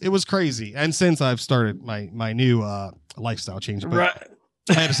was crazy. And since I've started my new lifestyle change, but Right.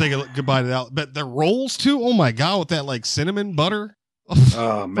 I had to say goodbye to that. But the rolls too. Oh my god, with that cinnamon butter.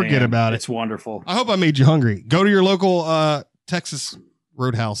 Oh man, Forget about it. It's wonderful. I hope I made you hungry. Go to your local Texas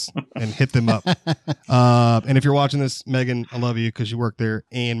Roadhouse and hit them up. And if you're watching this, Megan, I love you because you work there,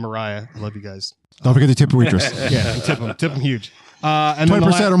 and Mariah, I love you guys. Don't forget to tip your waitress. Yeah, and tip them huge. And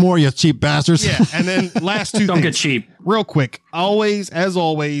 20% or more, you cheap bastards. Yeah, and then last two Don't things. get cheap. Real quick, as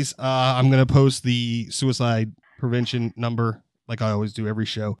always, I'm going to post the suicide prevention number like I always do every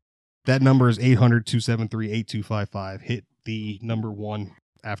show. That number is 800-273-8255. Hit the number 1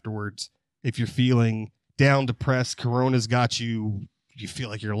 afterwards. If you're feeling down, depressed, Corona's got you, you feel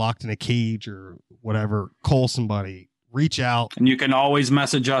like you're locked in a cage or whatever, call somebody, reach out. And you can always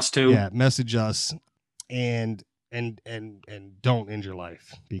message us too. Yeah, message us and don't end your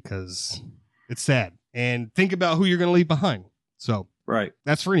life because it's sad. And think about who you're going to leave behind. So right.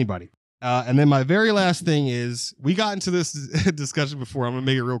 that's for anybody. And then my very last thing is, we got into this discussion before. I'm going to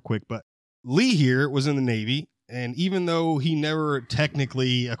make it real quick, but Lee here was in the Navy. And even though he never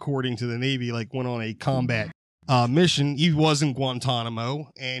technically, according to the Navy, like went on a combat mission, he was in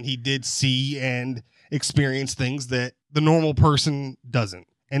Guantanamo and he did see and experience things that the normal person doesn't.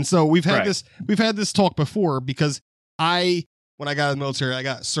 And so we've had this talk before because when I got in the military, I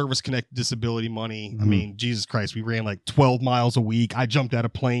got service connected disability money. I mean, Jesus Christ, we ran like 12 miles a week. I jumped out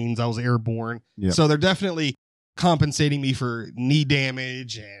of planes. I was airborne. Yep. So they're definitely compensating me for knee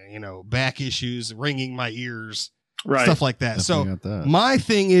damage and, back issues, ringing my ears, stuff like that. Definitely so my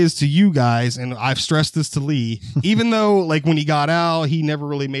thing is to you guys, and I've stressed this to Lee, even though like when he got out, he never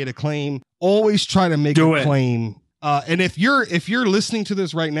really made a claim, always try to make a claim. And if you're listening to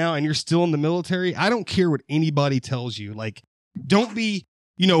this right now and you're still in the military, I don't care what anybody tells you. Like, don't be,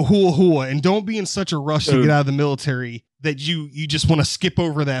 hua, and don't be in such a rush to get out of the military that you just want to skip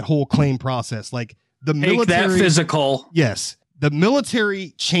over that whole claim process. Like the military, that physical. Yes. The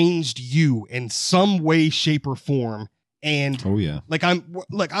military changed you in some way, shape, or form. And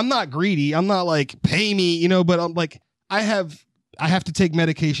I'm not greedy. I'm not like, pay me, but I'm like, I have to take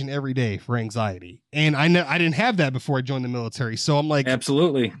medication every day for anxiety. And I didn't have that before I joined the military. So I'm like,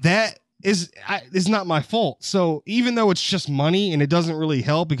 absolutely. That is not my fault. So even though it's just money and it doesn't really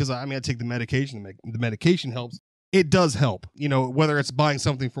help because I take the medication, the medication helps. It does help, whether it's buying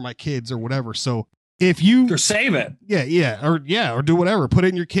something for my kids or whatever. So if you or save it. Or do whatever, put it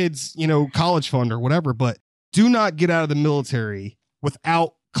in your kids, college fund or whatever, but do not get out of the military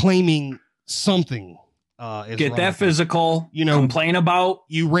without claiming something. Get that physical, complain about.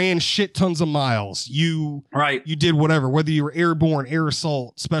 You ran shit tons of miles. You did whatever, whether you were airborne, air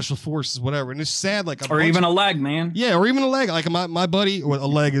assault, special forces, whatever. And it's sad, like or even a leg, man. Yeah, or even a leg. Like my buddy, a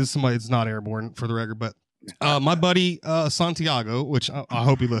leg is somebody that's not airborne for the record, but my buddy Santiago, which I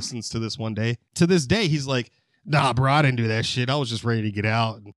hope he listens to this one day. To this day, he's like, "Nah, bro, I didn't do that shit. I was just ready to get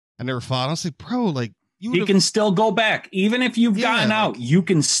out, and I never fought." I was like, "Bro, like." You can still go back. Even if you've gotten out, you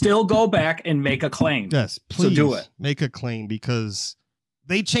can still go back and make a claim. Yes, please so do it. Make a claim because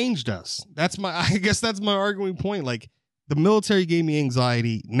they changed us. I guess that's my arguing point. Like the military gave me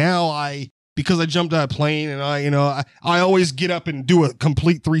anxiety. Now because I jumped out of a plane and I always get up and do a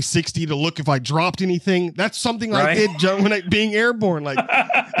complete 360 to look if I dropped anything. That's something I did when being airborne. Like,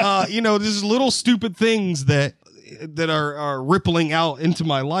 there's little stupid things that are rippling out into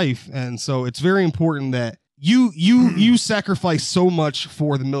my life. And so it's very important that you sacrifice so much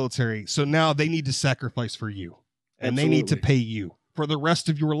for the military. So now they need to sacrifice for you. And Absolutely. They need to pay you for the rest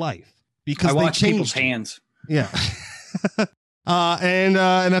of your life because I watch they people's hands. Yeah. And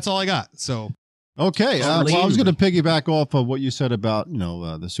that's all I got. So, okay. I was going to piggyback off of what you said about,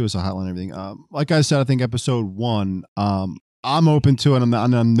 the suicide hotline and everything. Like I said, I think episode 1, I'm open to it. I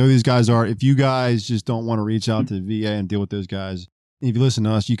know these guys are. If you guys just don't want to reach out to the VA and deal with those guys, if you listen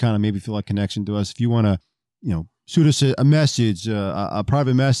to us, you kind of maybe feel like connection to us. If you want to, shoot us a message, a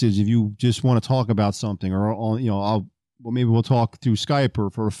private message. If you just want to talk about something, or maybe we'll talk through Skype or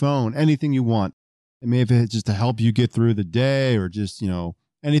for a phone. Anything you want. And maybe it's just to help you get through the day, or just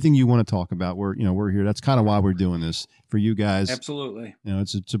anything you want to talk about. We're here. That's kind of why we're doing this for you guys. Absolutely.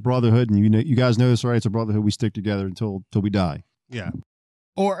 It's a brotherhood, and you guys know this, right? It's a brotherhood. We stick together until we die. Yeah.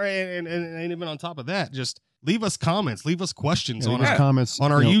 Or and even on top of that, just leave us comments, leave us questions on our comments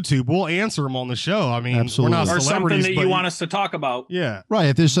on our YouTube. We'll answer them on the show. I mean, absolutely. We're not or celebrities, something that you want us to talk about. Yeah. Right.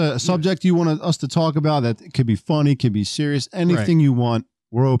 If there's a subject you want us to talk about that could be funny, could be serious, anything you want.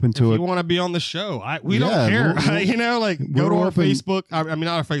 We're open to it. If you want to be on the show, we don't care. Go to our Facebook. I mean,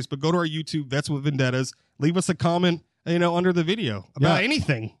 not our Facebook. Go to our YouTube. That's with Vendettas. Leave us a comment, under the video about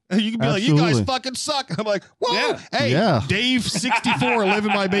anything. You can be like, "You guys fucking suck." I'm like, "Whoa, hey, Dave 64 live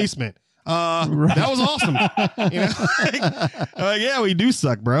in my basement." That was awesome. Yeah, we do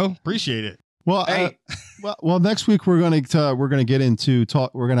suck, bro. Appreciate it. Well, well, next week we're gonna get into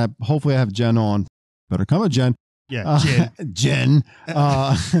talk. We're gonna hopefully have Jen on. Better come with Jen. Yeah, Jen. Jen.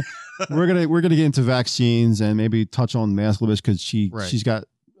 We're gonna get into vaccines and maybe touch on maskless because she's got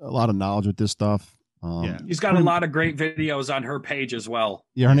a lot of knowledge with this stuff. She's got a lot of great videos on her page as well.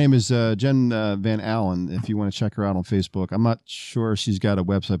 Yeah, her name is Jen Van Allen. If you want to check her out on Facebook, I'm not sure she's got a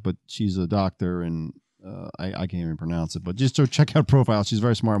website, but she's a doctor and I can't even pronounce it. But just to check out her profile, she's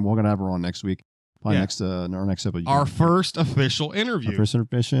very smart. And we're gonna have her on next week. Probably our next episode. Our first official interview. Our first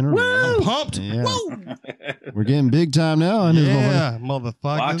official interview. Woo! I'm pumped. Yeah. Woo! We're getting big time now. Yeah,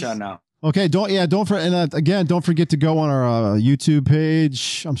 motherfuckers. Watch out now. Okay, don't forget to go on our YouTube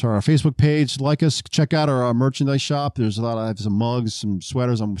page. I'm sorry, our Facebook page. Like us, check out our merchandise shop. There's I have some mugs, some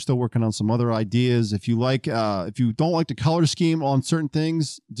sweaters. I'm still working on some other ideas. If you don't like the color scheme on certain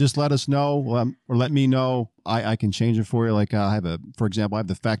things, just let us know or let me know. I can change it for you. Like for example, I have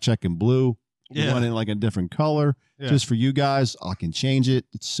the fact check in blue. You want it like a different color just for you guys. I can change it.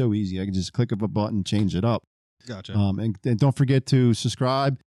 It's so easy. I can just click of a button, change it up. Gotcha. And don't forget to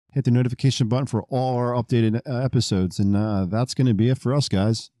subscribe. Hit the notification button for all our updated episodes. And that's going to be it for us,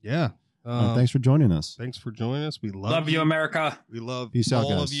 guys. Yeah. Thanks for joining us. Thanks for joining us. We love you, America. We love Peace out,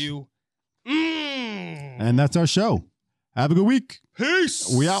 all guys. of you. And that's our show. Have a good week.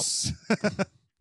 Peace. We out.